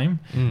the same.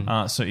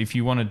 So if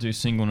you want to do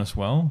singleness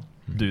well,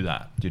 do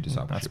that. Do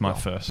discipleship. That's my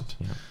first.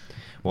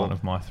 Well, one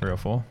of my 3 or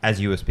 4. As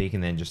you were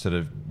speaking then, just sort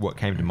of what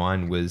came to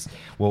mind was,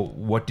 well,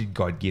 what did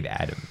God give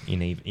Adam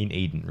in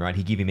Eden, right?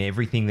 He gave him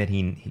everything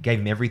he gave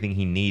him everything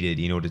he needed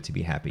in order to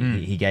be happy.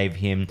 He gave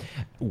him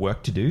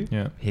work to do.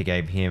 Yeah. He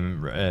gave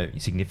him a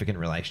significant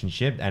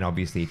relationship. And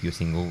obviously, if you're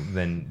single,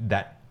 then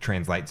that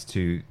translates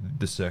to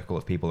the circle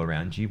of people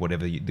around you,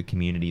 whatever the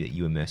community that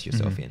you immerse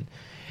yourself in.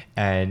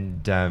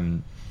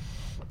 And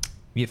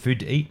you get food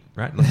to eat,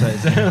 right? So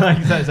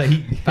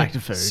Back to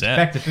food.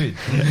 Back to food.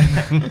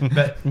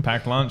 But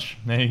packed lunch.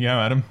 There you go,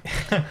 Adam.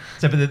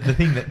 but the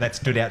thing that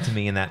stood out to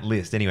me in that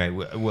list anyway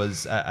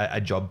was a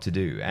job to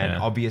do. And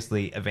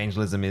obviously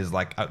evangelism is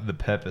like the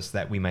purpose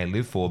that we may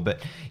live for, but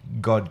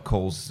God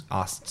calls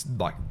us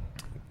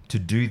to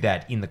do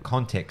that in the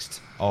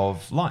context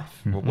of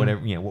life,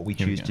 whatever what we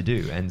choose to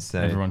do. And so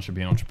everyone should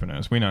be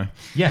entrepreneurs. We know.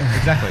 Yeah,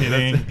 exactly.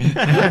 I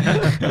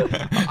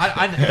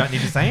don't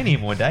need to say any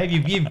more, Dave.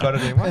 You've got to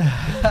do one.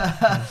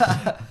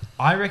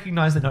 I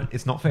recognise that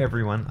it's not for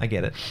everyone. I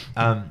get it.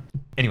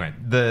 Anyway,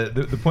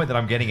 the point that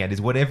I'm getting at is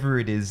whatever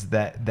it is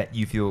that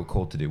you feel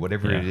called to do,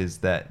 whatever it is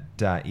that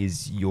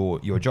is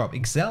your job,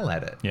 excel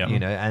at it. Yeah.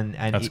 And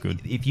that's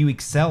good. If you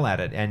excel at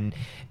it and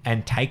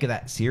take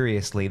that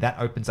seriously, that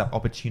opens up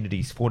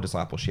opportunities for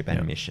discipleship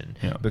and mission.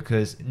 Yeah.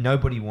 Because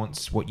nobody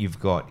wants what you've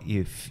got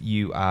if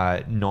you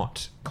are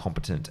not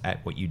competent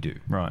at what you do.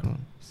 Right.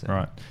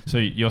 Right. So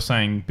you're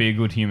saying be a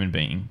good human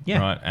being,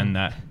 right? And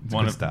that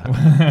one of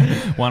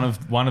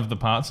the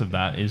parts of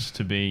that is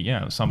to be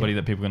somebody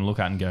that people can look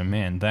at and go,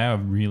 man, they are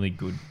really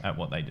good at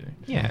what they do.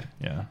 Yeah.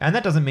 And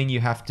that doesn't mean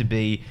you have to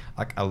be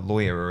like a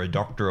lawyer or a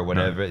doctor or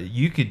whatever. No.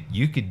 You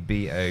could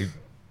be a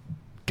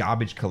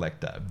garbage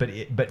collector,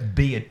 but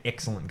be an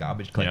excellent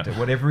garbage collector.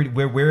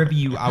 Wherever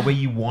you are, where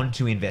you want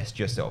to invest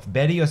yourself,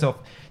 better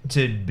yourself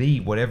to be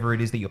whatever it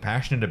is that you're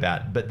passionate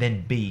about, but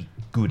then be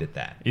good at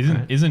that.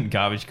 Isn't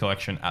garbage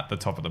collection at the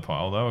top of the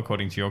pile though,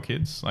 according to your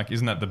kids? Like,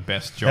 isn't that the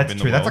best job in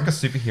the world? That's like a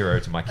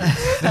superhero to my kids.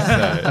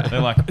 So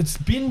they're like, it's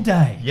bin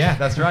day. Yeah,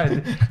 that's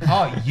right.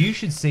 Oh, you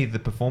should see the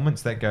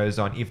performance that goes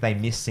on if they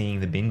miss seeing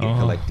the bin get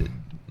collected.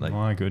 Like,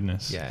 My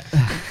goodness. yeah.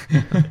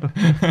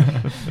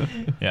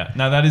 Yeah.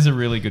 No, that is a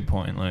really good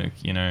point, Luke.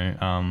 You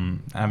know,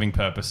 having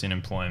purpose in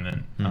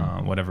employment,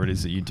 whatever it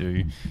is that you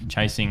do,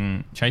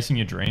 chasing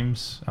your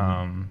dreams.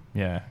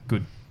 Yeah,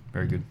 good.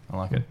 Very good. I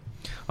like it.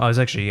 I was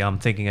actually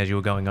thinking as you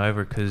were going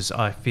over, because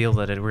I feel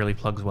that it really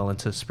plugs well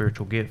into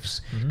spiritual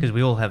gifts, because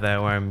we all have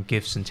our own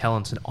gifts and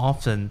talents, and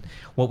often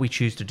what we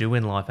choose to do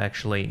in life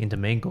actually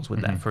intermingles with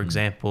that. For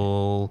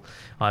example,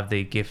 I have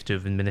the gift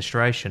of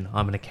administration.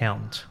 I'm an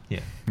accountant.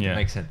 Yeah. Yeah.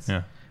 Makes sense.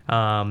 Yeah.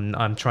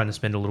 I'm trying to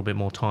spend a little bit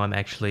more time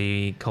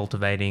actually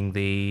cultivating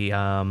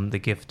the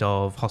gift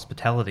of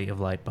hospitality of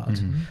late, but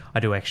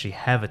I do actually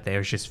have it there.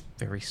 It's just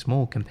very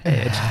small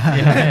compared.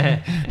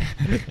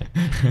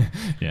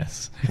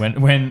 Yes.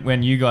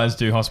 When you guys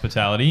do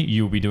hospitality,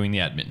 you'll be doing the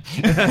admin.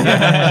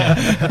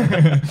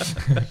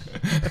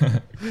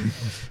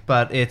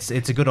 But it's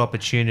a good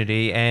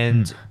opportunity,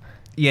 and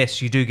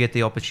yes, you do get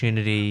the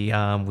opportunity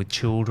with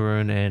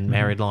children and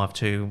married life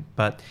too.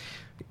 But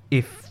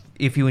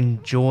if you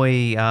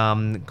enjoy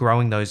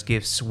growing those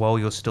gifts while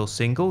you're still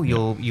single,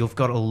 you've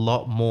got a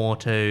lot more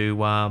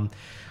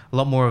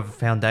of a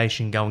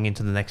foundation going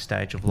into the next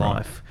stage of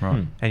life,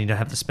 right. And you don't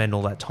have to spend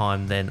all that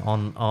time then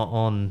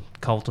on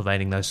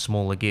cultivating those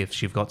smaller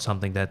gifts. You've got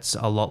something that's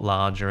a lot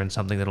larger and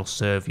something that'll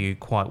serve you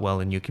quite well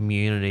in your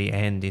community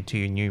and into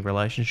your new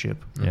relationship.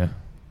 Yeah.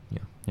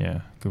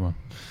 Good one.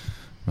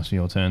 Must be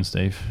your turn,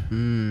 Steve.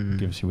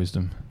 Give us your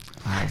wisdom.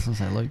 I was going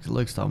to say,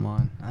 Luke stole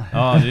mine.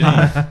 Oh, did he?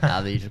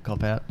 The usual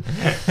cop out.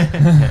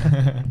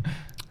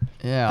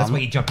 Yeah. That's why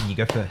you jump in, you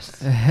go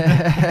first.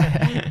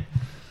 Yeah,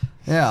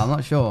 I'm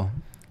not sure.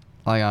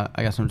 Like,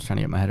 I guess I'm just trying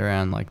to get my head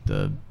around like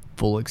the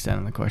full extent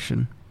of the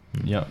question.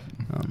 Yep.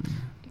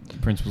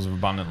 Principles of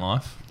abundant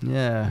life.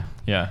 Yeah.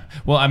 Yeah.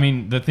 Well, I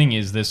mean, the thing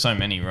is, there's so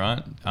many,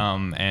 right?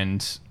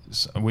 And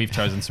we've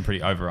chosen some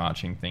pretty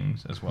overarching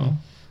things as well.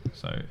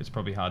 So it's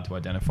probably hard to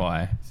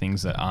identify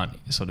things that aren't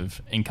sort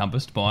of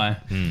encompassed by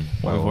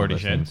what we've already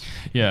shared.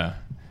 Yeah.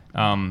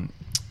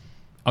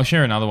 I'll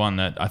share another one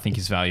that I think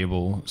is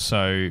valuable.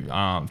 So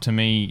to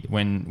me,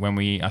 when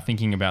we are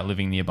thinking about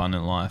living the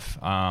abundant life,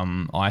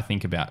 I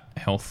think about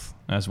health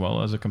as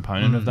well as a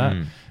component of that.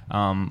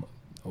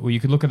 Well, you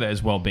could look at it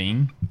as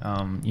well-being,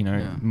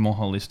 more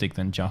holistic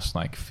than just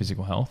like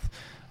physical health.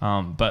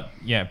 But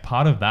yeah,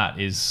 part of that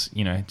is,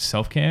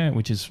 self-care,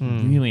 which is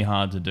really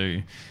hard to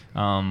do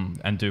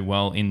and do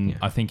well in,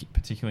 I think,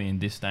 particularly in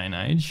this day and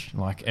age.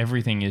 Like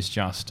everything is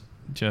just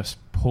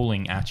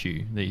pulling at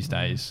you these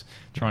days,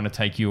 trying to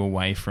take you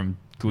away from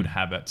good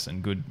habits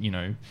and good,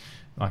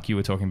 like you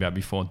were talking about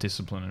before,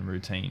 discipline and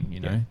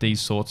routine, these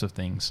sorts of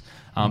things.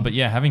 But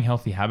yeah, having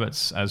healthy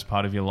habits as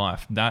part of your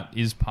life, that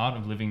is part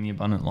of living the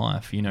abundant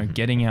life.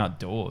 Getting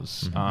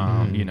outdoors,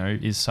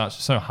 is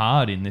so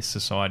hard in this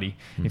society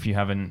if you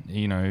have an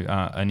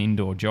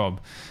indoor job.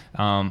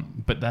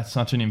 But that's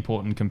such an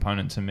important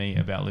component to me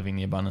about living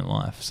the abundant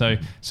life. So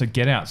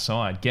get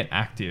outside, get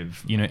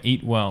active,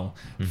 eat well,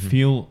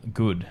 feel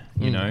good,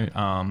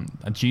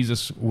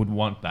 Jesus would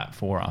want that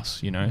for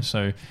us,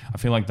 so I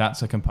feel like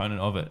that's a component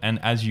of it. And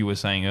as you were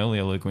saying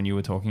earlier, Luke, when you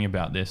were talking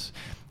about this,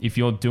 if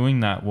you're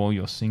doing that while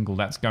you're single,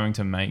 that's going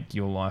to make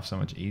your life so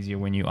much easier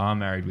when you are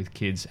married with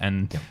kids,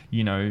 and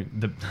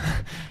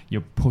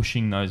you're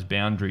pushing those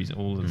boundaries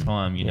all the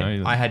time.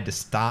 I had to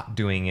start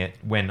doing it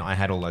when I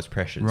had all those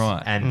pressures,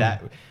 right? And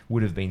that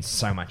would have been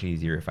so much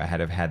easier if I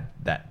had had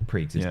that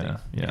pre-existing.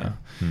 Yeah.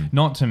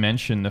 Not to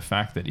mention the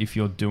fact that if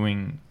you're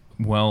doing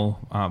well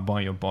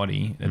by your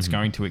body, it's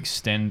going to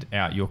extend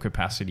out your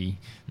capacity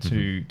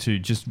to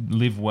just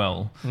live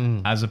well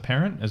as a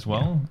parent as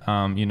well.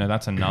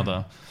 That's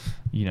another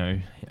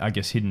I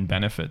guess hidden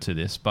benefit to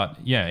this. But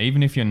yeah,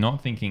 even if you're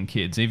not thinking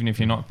kids, even if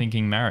you're not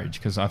thinking marriage,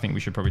 because I think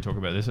we should probably talk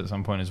about this at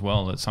some point as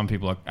well, that some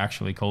people are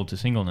actually called to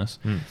singleness.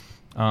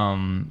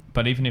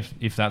 But even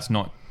if that's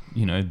not,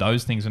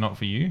 those things are not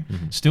for you,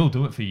 still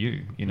do it for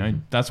you.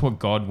 That's what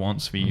God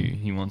wants for you.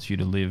 He wants you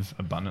to live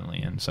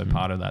abundantly. And so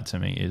part of that to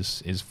me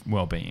is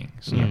well-being.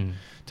 So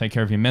take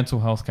care of your mental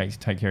health, take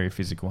care of your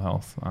physical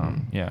health.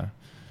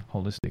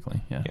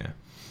 Holistically. Yeah.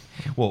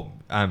 Well,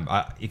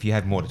 if you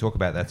have more to talk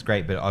about, that's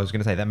great. But I was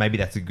going to say that maybe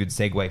that's a good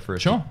segue for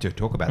us to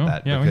talk about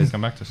that. Yeah, we can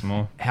come back to some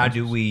more. How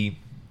do we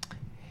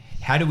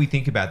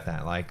think about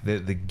that? Like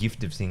the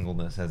gift of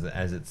singleness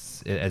as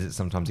it's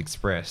sometimes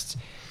expressed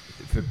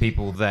for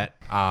people that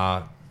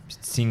are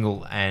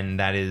single, and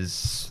that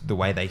is the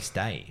way they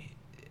stay.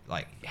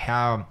 Like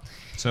how?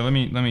 So let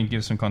me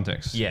give some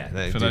context. Yeah.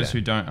 For those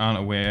who aren't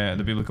aware,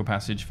 the biblical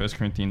passage 1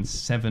 Corinthians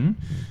 7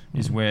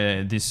 is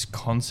where this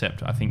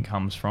concept I think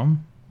comes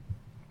from.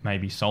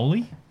 Maybe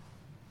solely.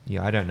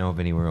 Yeah, I don't know of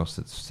anywhere else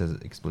that says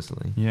it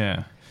explicitly.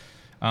 Yeah.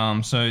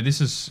 So this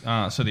is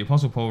the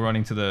Apostle Paul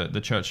writing to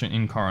the church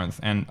in Corinth,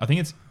 and I think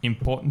it's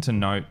important to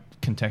note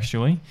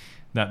contextually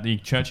that the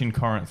church in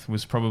Corinth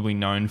was probably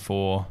known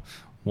for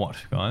what,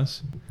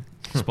 guys?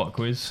 Spot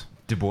quiz.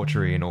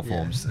 Debauchery in all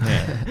forms.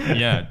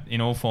 Yeah,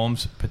 in all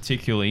forms.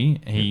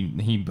 Particularly,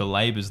 he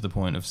belabors the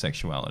point of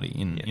sexuality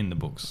in the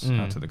books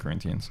to the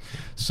Corinthians.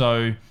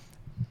 So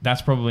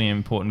that's probably an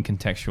important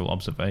contextual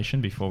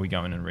observation before we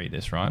go in and read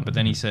this, right? But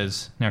then he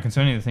says, now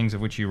concerning the things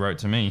of which you wrote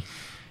to me,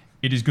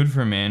 it is good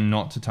for a man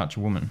not to touch a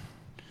woman.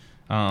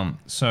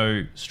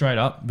 So straight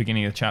up,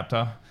 beginning of the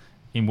chapter,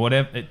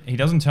 he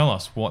doesn't tell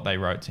us what they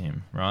wrote to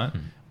him, right?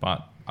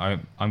 But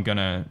I'm going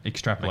to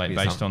extrapolate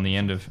based on the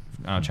end of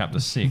chapter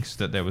 6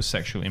 that there was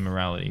sexual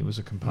immorality was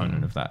a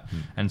component of that.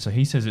 And so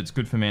he says it's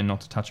good for men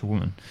not to touch a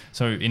woman.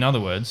 So in other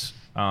words,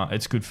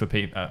 it's good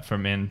for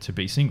men to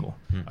be single.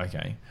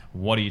 Okay,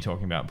 what are you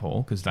talking about,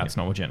 Paul? Because that's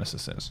not what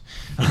Genesis says.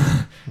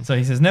 So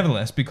he says,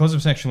 nevertheless, because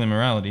of sexual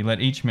immorality,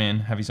 let each man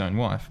have his own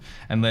wife,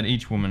 and let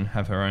each woman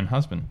have her own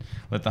husband.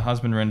 Let the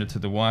husband render to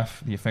the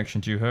wife the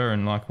affection due her,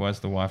 and likewise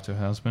the wife to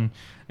her husband,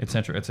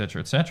 etc.,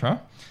 etc.,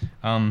 etc.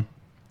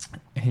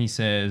 He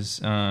says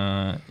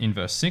in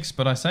verse 6,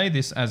 but I say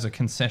this as a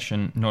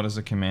concession, not as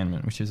a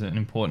commandment, which is an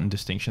important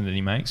distinction that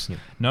he makes. Yep.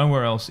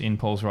 Nowhere else in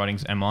Paul's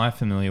writings am I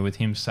familiar with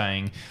him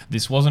saying,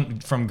 this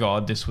wasn't from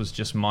God, this was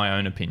just my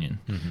own opinion.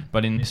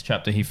 But in this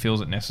chapter, he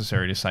feels it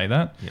necessary to say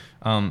that.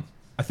 Yep.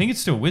 I think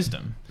it's still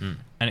wisdom,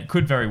 and it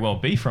could very well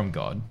be from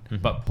God,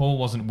 but Paul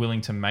wasn't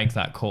willing to make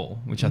that call,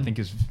 which I think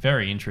is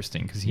very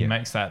interesting because he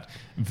makes that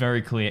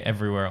very clear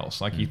everywhere else.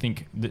 Like you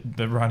think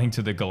the writing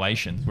to the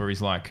Galatians where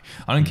he's like,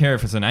 I don't care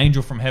if it's an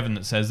angel from heaven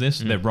that says this,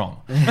 they're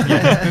wrong.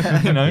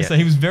 So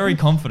he was very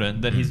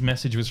confident that his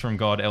message was from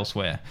God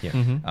elsewhere.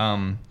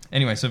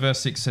 Anyway, so verse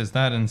 6 says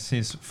that and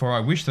says, for I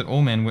wish that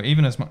all men were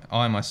even as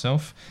I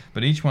myself,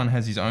 but each one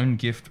has his own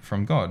gift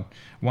from God,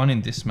 one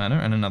in this manner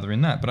and another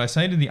in that. But I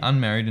say to the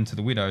unmarried and to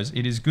the widows,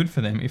 it is good for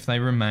them if they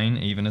remain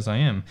even as I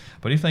am.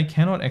 But if they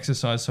cannot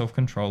exercise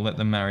self-control, let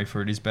them marry,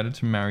 for it is better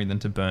to marry than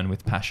to burn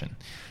with passion.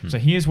 So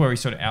here's where he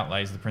sort of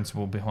outlays the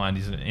principle behind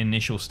his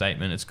initial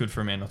statement, it's good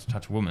for a man not to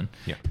touch a woman.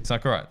 It's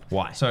like, all right,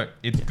 why? So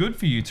it's good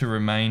for you to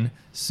remain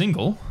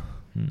single,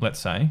 let's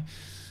say.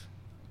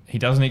 He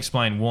doesn't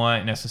explain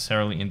why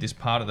necessarily in this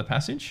part of the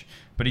passage,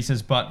 but he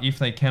says, but if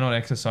they cannot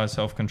exercise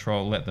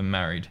self-control, let them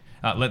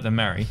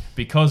marry,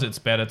 because it's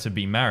better to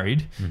be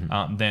married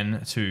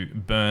than to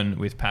burn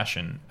with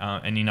passion.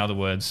 And in other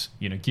words,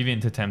 give in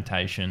to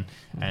temptation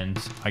and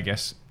I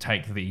guess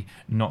take the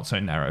not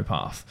so narrow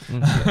path.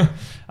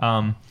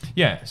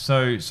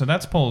 So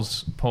that's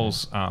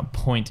Paul's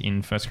point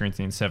in 1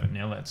 Corinthians 7.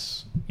 Now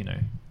let's,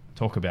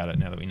 talk about it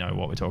now that we know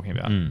what we're talking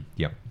about.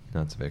 Yep.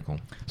 That's very cool.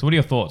 So what are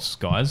your thoughts,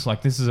 guys?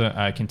 Like, this is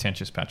a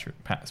contentious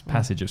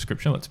passage of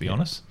Scripture, let's be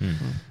honest.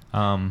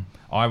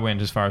 I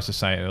went as far as to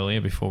say earlier,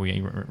 before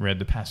we read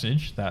the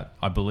passage, that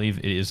I believe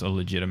it is a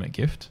legitimate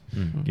gift,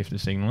 gift of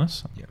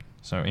singleness.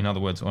 So in other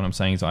words, what I'm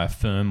saying is I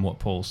affirm what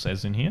Paul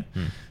says in here.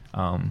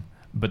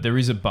 But there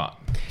is a but.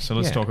 So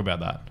let's talk about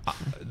that.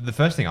 The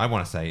first thing I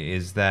want to say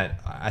is that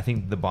I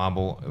think the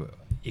Bible,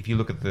 if you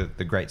look at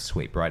the great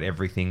sweep, right,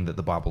 everything that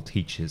the Bible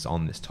teaches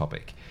on this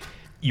topic,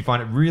 you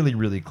find it really,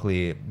 really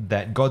clear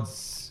that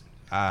God's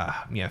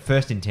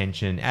first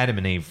intention, Adam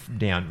and Eve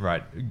down,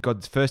 right?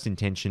 God's first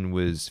intention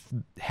was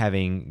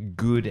having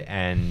good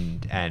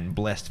and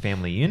blessed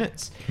family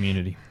units.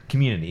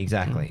 Community,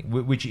 exactly.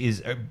 Which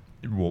is...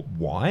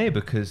 why?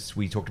 Because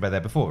we talked about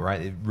that before,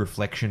 right? A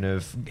reflection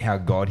of how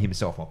God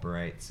himself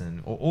operates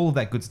and all of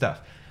that good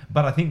stuff.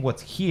 But I think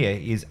what's here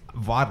is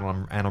vital,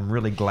 and I'm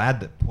really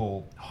glad that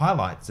Paul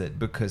highlights it,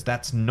 because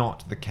that's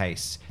not the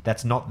case.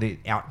 That's not the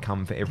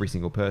outcome for every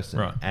single person.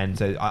 Right. And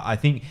so I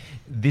think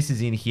this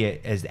is in here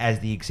as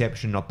the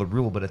exception, not the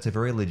rule, but it's a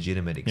very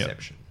legitimate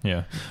exception.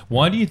 Yeah.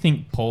 Why do you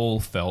think Paul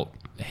felt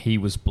he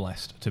was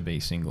blessed to be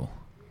single?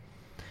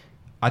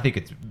 I think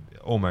it's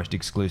almost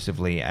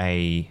exclusively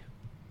a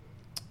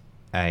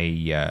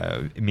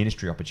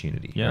ministry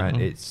opportunity. Right?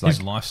 It's like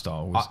his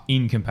lifestyle was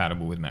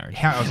incompatible with marriage.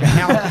 How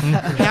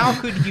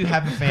could you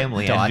have a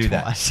family and do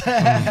that?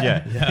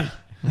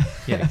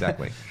 Yeah,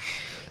 exactly.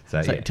 So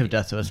it's like till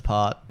death do us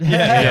part.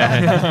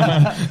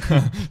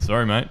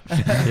 Sorry, mate.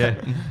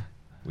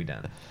 We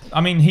done.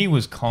 I mean, he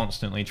was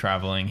constantly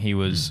traveling. He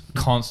was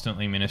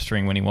constantly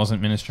ministering. When he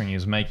wasn't ministering, he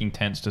was making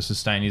tents to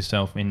sustain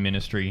himself in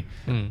ministry.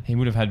 He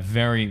would have had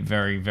very,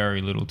 very,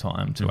 very little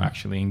time to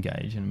actually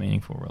engage in a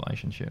meaningful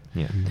relationship.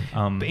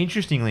 But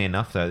interestingly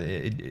enough, though,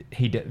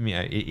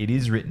 it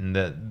is written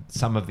that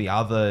some of the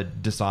other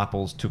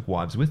disciples took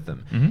wives with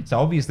them. So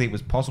obviously it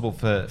was possible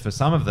for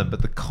some of them,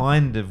 but the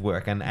kind of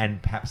work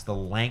and perhaps the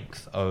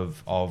length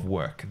of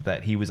work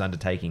that he was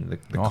undertaking, the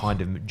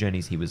kind of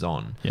journeys he was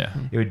on,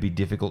 it would be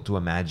difficult to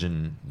imagine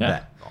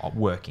that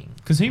working.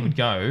 Because he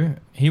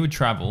would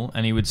travel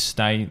and he would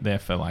stay there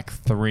for like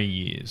 3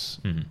 years,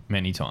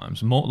 many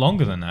times,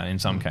 longer than that in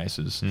some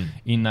cases,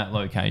 in that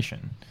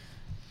location.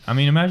 I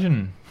mean,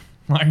 imagine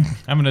like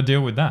having to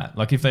deal with that.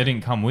 Like if they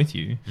didn't come with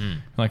you,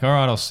 like, all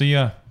right, I'll see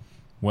you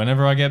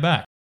whenever I get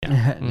back. No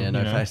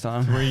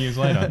FaceTime. 3 years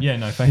later.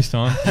 No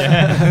FaceTime.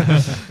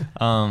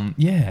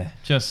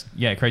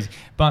 Crazy.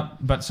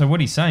 But so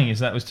what he's saying is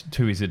that was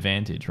to his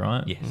advantage,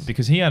 right? Yes.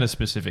 Because he had a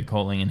specific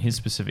calling, and his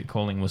specific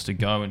calling was to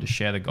go and to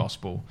share the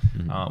gospel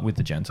with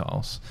the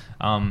Gentiles.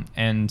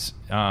 And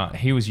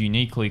he was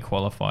uniquely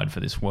qualified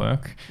for this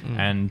work.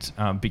 And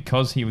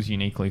because he was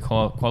uniquely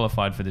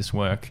qualified for this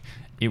work,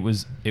 it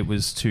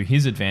was to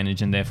his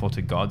advantage and therefore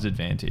to God's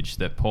advantage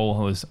that Paul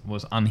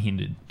was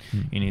unhindered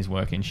in his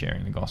work in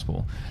sharing the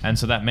gospel. And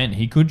so that meant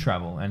he could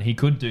travel and he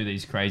could do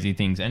these crazy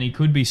things and he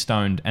could be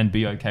stoned and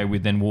be okay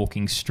with then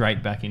walking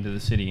straight back into the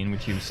city in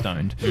which he was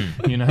stoned,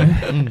 you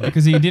know,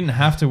 because he didn't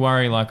have to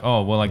worry like,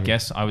 oh, well, I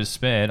guess I was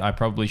spared. I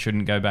probably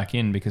shouldn't go back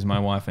in because my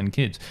wife and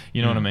kids,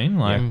 you know what I mean?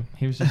 Like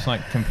he was just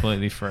like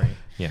completely free.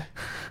 Yeah.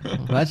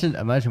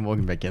 Imagine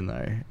walking back in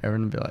though.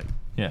 Everyone would be like,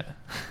 yeah.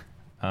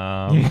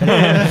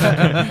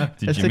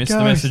 Did It's you a miss the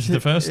ghost. message the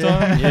first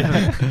time?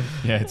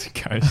 Yeah, it's a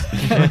ghost.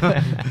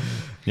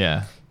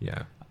 Yeah.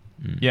 Yeah.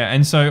 Yeah,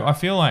 and so I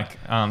feel like,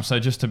 so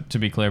just to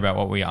be clear about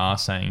what we are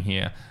saying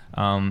here,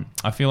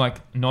 I feel like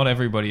not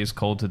everybody is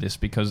called to this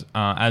because,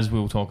 as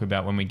we'll talk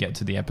about when we get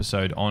to the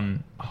episode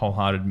on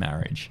wholehearted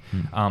marriage,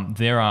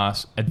 there are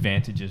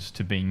advantages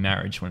to being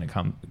married when it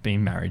comes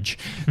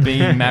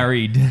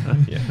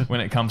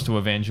when it comes to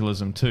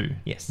evangelism too.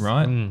 Yes.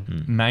 Right.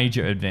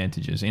 Major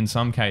advantages. In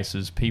some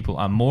cases, people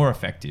are more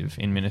effective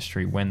in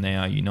ministry when they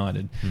are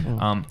united,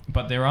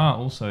 but there are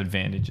also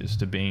advantages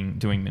to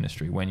doing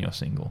ministry when you're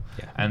single.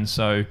 Yeah. And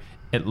so,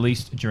 at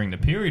least during the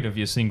period of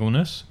your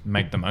singleness,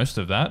 make the most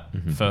of that,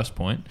 first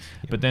point.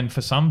 Yep. But then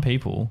for some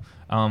people,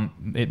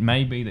 it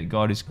may be that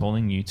God is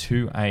calling you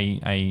to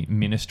a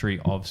ministry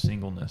of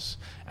singleness.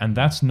 And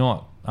that's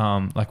not,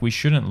 like we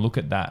shouldn't look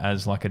at that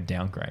as like a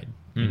downgrade.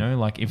 You know,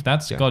 like if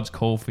that's God's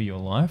call for your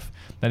life,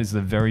 that is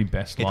the very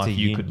best life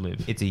you could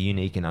live. It's a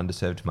unique and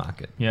underserved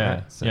market. Yeah,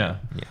 right? So, yeah.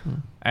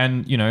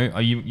 And, you know,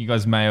 you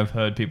guys may have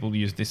heard people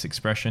use this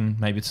expression,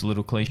 maybe it's a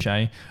little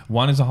cliche,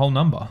 one is a whole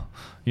number,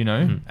 you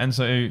know? And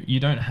so you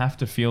don't have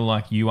to feel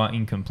like you are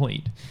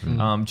incomplete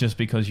just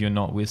because you're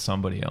not with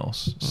somebody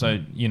else. So,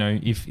 you know,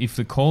 if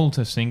the call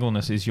to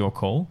singleness is your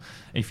call,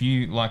 if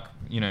you, like,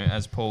 you know,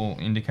 as Paul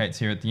indicates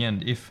here at the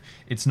end, if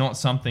it's not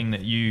something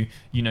that you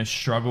know,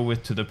 struggle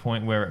with to the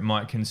point where it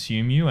might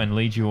consume you and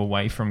lead you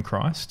away from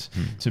Christ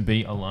to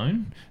be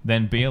alone,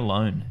 then be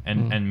alone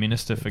and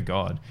minister for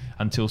God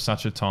until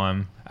such a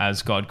time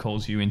as God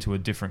calls you into a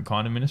different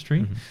kind of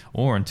ministry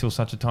or until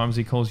such a time as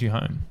he calls you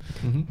home.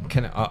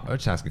 Can I'll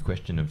just ask a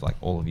question of like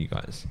all of you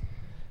guys.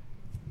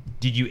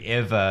 Did you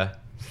ever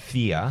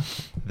fear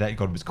that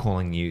God was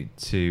calling you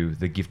to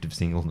the gift of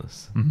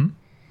singleness?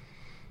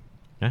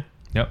 Yeah?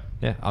 Yep.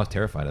 Yeah, I was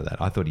terrified of that.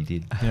 I thought he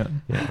did. Yeah.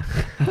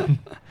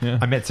 Yeah.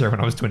 I met Sarah when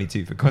I was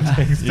 22 for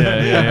context.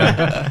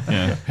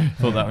 Yeah.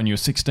 Thought that when you were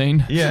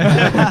 16.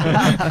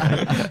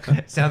 Yeah.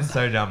 Sounds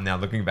so dumb now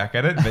looking back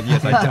at it, but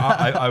yes,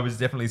 I was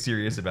definitely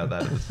serious about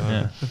that at the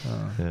time.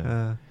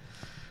 Yeah.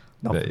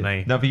 Not for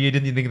me. No, for you,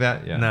 didn't you think of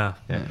that? Yeah. No.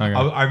 Yeah. Okay.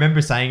 I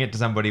remember saying it to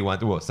somebody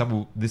once.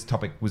 Well, this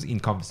topic was in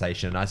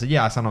conversation, and I said,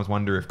 "Yeah, I sometimes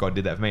wonder if God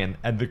did that for me."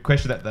 And the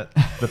question that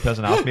the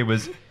person asked me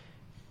was,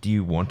 "Do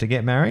you want to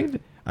get married?"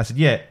 I said,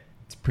 "Yeah."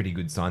 It's a pretty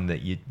good sign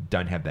that you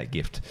don't have that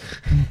gift.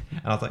 And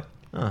I was like,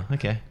 oh,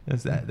 okay,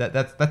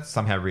 that's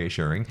somehow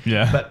reassuring.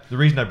 Yeah. But the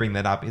reason I bring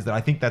that up is that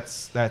I think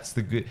that's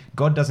the good.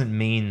 God doesn't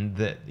mean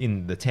that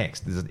in the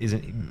text.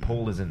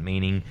 Paul isn't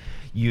meaning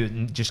you're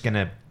just going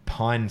to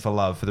pine for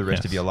love for the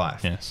rest of your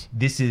life. Yes.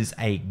 This is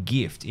a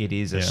gift. It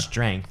is a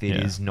strength. It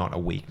is not a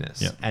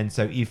weakness. Yeah. And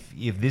so if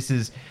this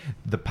is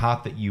the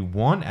path that you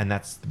want and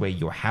that's where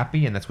you're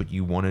happy and that's what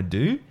you want to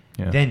do,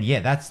 then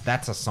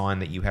that's a sign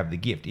that you have the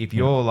gift. If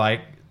you're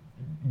like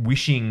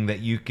wishing that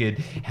you could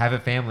have a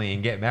family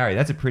and get married,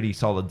 that's a pretty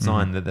solid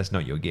sign that that's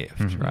not your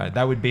gift, right?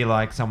 That would be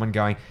like someone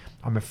going,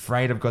 I'm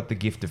afraid I've got the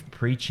gift of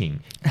preaching.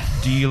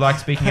 Do you like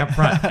speaking up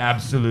front?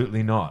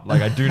 Absolutely not.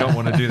 Like, I do not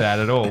want to do that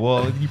at all.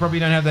 Well, you probably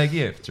don't have that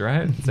gift,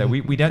 right? So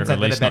we don't say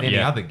that about any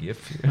other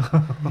gift.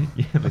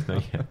 Let's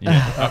not yet.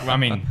 Yeah. I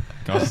mean,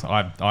 gosh,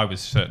 I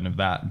was certain of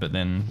that, but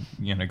then,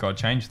 you know, God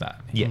changed that.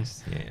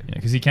 Yes. Yeah,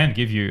 because he can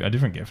give you a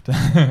different gift.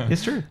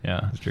 It's true.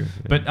 Yeah. It's true.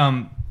 But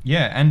and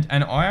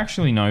I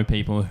actually know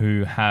people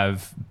who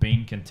have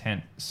been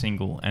content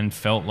single and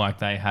felt like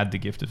they had the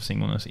gift of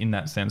singleness in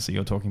that sense that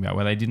you're talking about,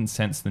 where they didn't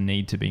sense the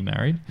need to be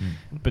married,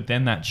 but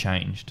then that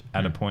changed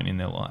at a point in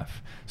their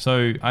life.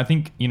 So I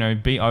think, you know,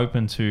 be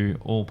open to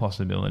all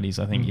possibilities.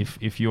 I think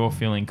if you're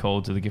feeling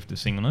called to the gift of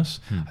singleness,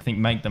 I think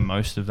make the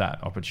most of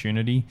that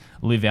opportunity,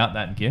 live out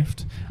that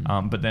gift,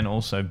 but then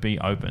also be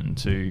open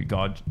to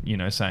God, you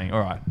know, saying,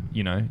 all right,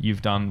 you know,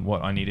 you've done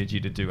what I needed you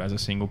to do as a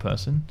single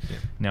person. Yeah.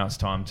 Now it's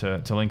time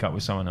to link up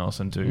with someone else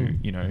and do,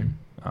 you know,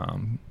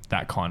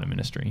 that kind of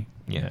ministry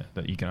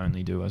that you can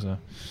only do as a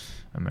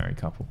married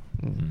couple.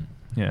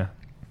 Yeah.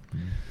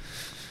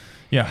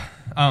 Yeah.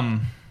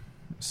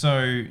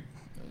 So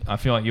I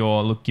feel like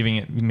you're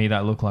giving me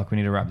that look like we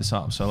need to wrap this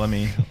up. So let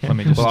me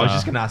just. Well, I was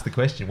just going to ask the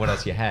question: what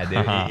else you had?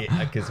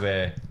 Because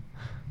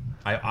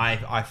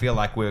I feel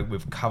like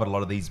we've covered a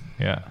lot of these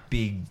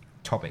big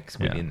topics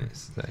within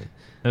this. So.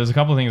 There's a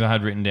couple of things I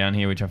had written down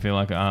here which I feel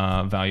like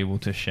are valuable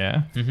to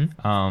share.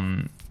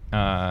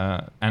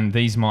 And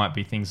these might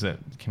be things that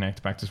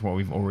connect back to what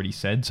we've already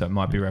said, so it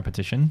might be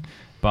repetition.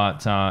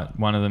 But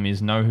one of them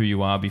is know who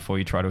you are before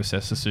you try to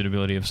assess the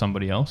suitability of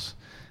somebody else.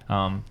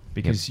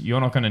 Because you're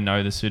not going to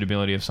know the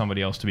suitability of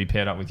somebody else to be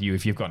paired up with you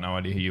if you've got no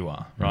idea who you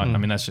are, right? I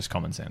mean, that's just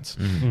common sense.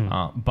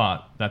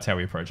 But that's how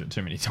we approach it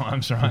too many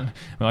times, right?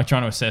 We're like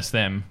trying to assess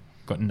them,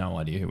 got no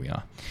idea who we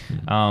are.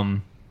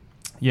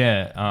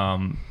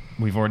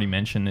 We've already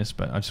mentioned this,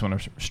 but I just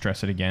want to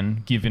stress it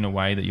again. Give in a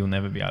way that you'll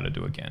never be able to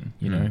do again.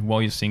 You know, while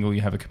you're single,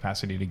 you have a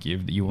capacity to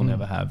give that you will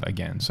never have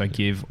again. So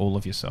give all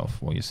of yourself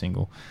while you're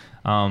single.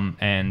 I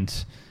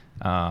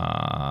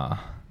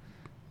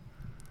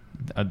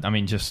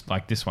mean, just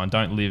like this one,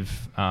 don't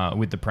live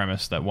with the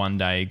premise that one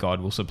day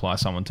God will supply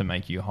someone to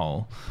make you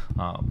whole.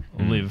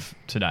 Live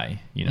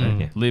today, you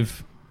know,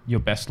 live your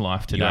best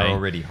life today. You're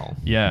already whole.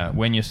 Yeah.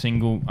 When you're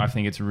single, I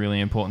think it's really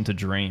important to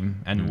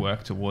dream and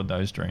work toward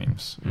those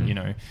dreams. You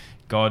know,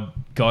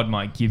 God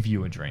might give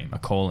you a dream, a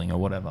calling or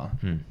whatever.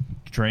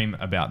 Dream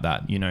about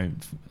that, you know,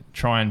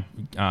 try and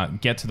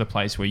get to the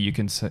place where you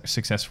can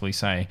successfully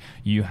say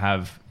you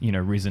have, you know,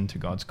 risen to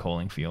God's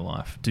calling for your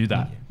life. Do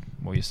that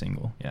while you're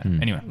single. Yeah.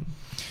 Anyway.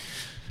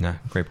 No,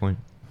 great point.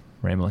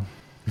 Rambling.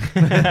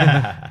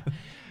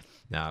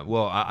 No,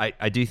 well,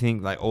 I do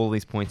think like all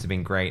these points have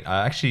been great.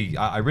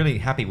 I'm really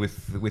happy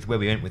with where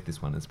we went with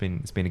this one. It's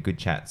been a good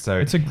chat. So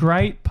it's a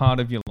great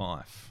part of your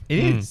life.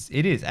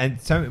 It is,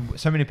 and so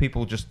many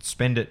people just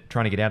spend it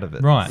trying to get out of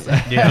it. Right.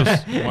 Yeah.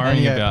 Just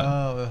worrying about.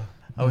 Oh,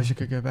 I wish I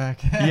could go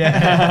back.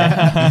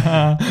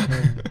 Yeah.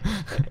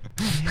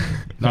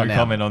 No Not now.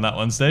 comment on that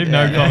one, Steve.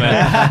 No comment.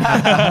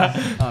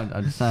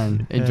 I'm just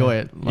saying, enjoy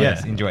it. Like,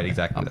 Yes, enjoy it.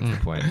 Exactly. That's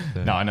the point.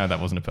 So. No, I know that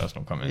wasn't a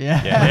personal comment.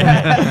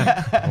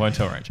 Yeah. I won't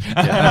tell Rach.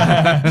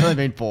 It's only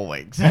been 4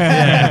 weeks.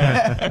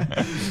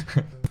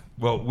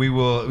 Well, we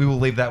will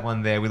leave that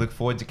one there. We look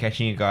forward to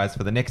catching you guys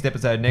for the next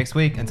episode next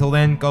week. Until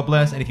then, God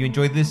bless. And if you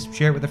enjoyed this,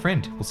 share it with a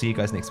friend. We'll see you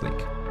guys next week.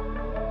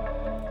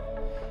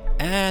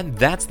 And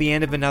that's the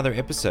end of another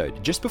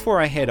episode. Just before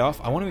I head off,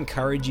 I want to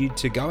encourage you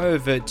to go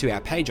over to our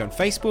page on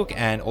Facebook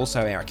and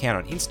also our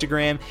account on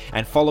Instagram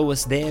and follow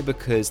us there,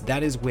 because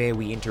that is where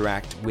we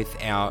interact with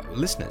our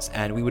listeners,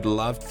 and we would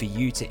love for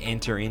you to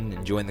enter in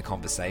and join the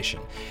conversation.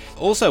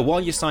 Also,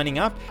 while you're signing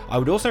up, I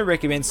would also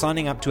recommend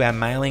signing up to our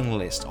mailing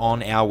list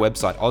on our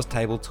website,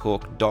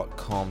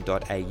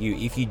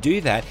 oztabletalk.com.au. If you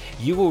do that,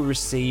 you will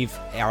receive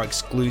our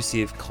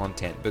exclusive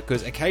content,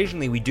 because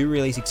occasionally we do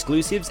release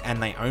exclusives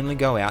and they only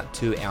go out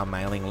to our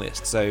mailing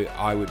list. So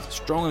I would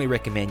strongly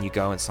recommend you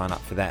go and sign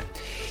up for that.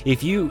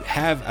 If you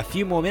have a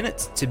few more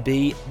minutes to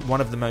be one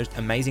of the most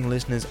amazing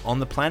listeners on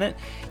the planet,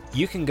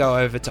 you can go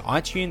over to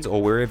iTunes or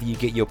wherever you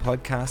get your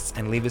podcasts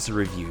and leave us a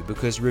review,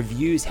 because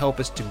reviews help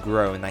us to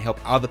grow and they help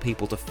other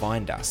people to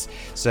find us.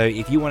 So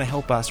if you want to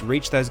help us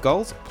reach those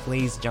goals,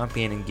 please jump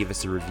in and give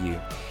us a review.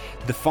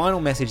 The final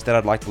message that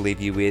I'd like to leave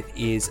you with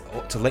is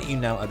to let you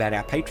know about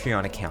our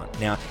Patreon account.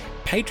 Now,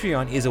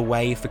 Patreon is a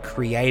way for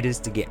creators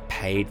to get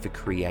paid for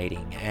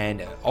creating,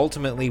 and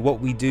ultimately what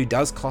we do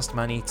does cost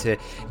money to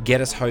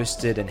get us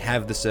hosted and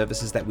have the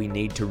services that we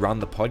need to run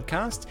the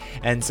podcast.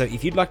 And so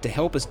if you'd like to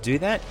help us do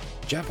that,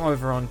 jump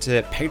over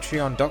onto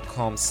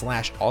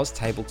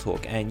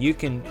patreon.com/OzTableTalk, and you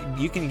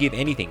can give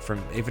anything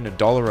from even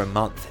 $1 a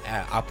month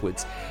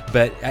upwards.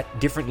 But at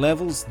different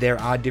levels,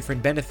 there are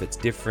different benefits,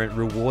 different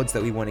rewards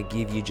that we want to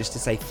give you just to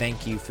say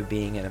thank you for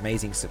being an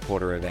amazing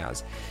supporter of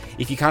ours.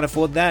 If you can't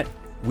afford that,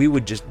 we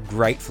would just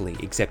gratefully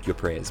accept your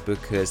prayers,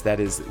 because that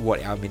is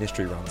what our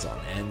ministry runs on.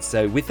 And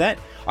so with that,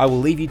 I will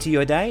leave you to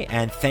your day,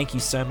 and thank you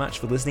so much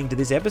for listening to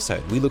this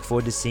episode. We look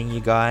forward to seeing you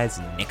guys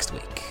next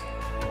week.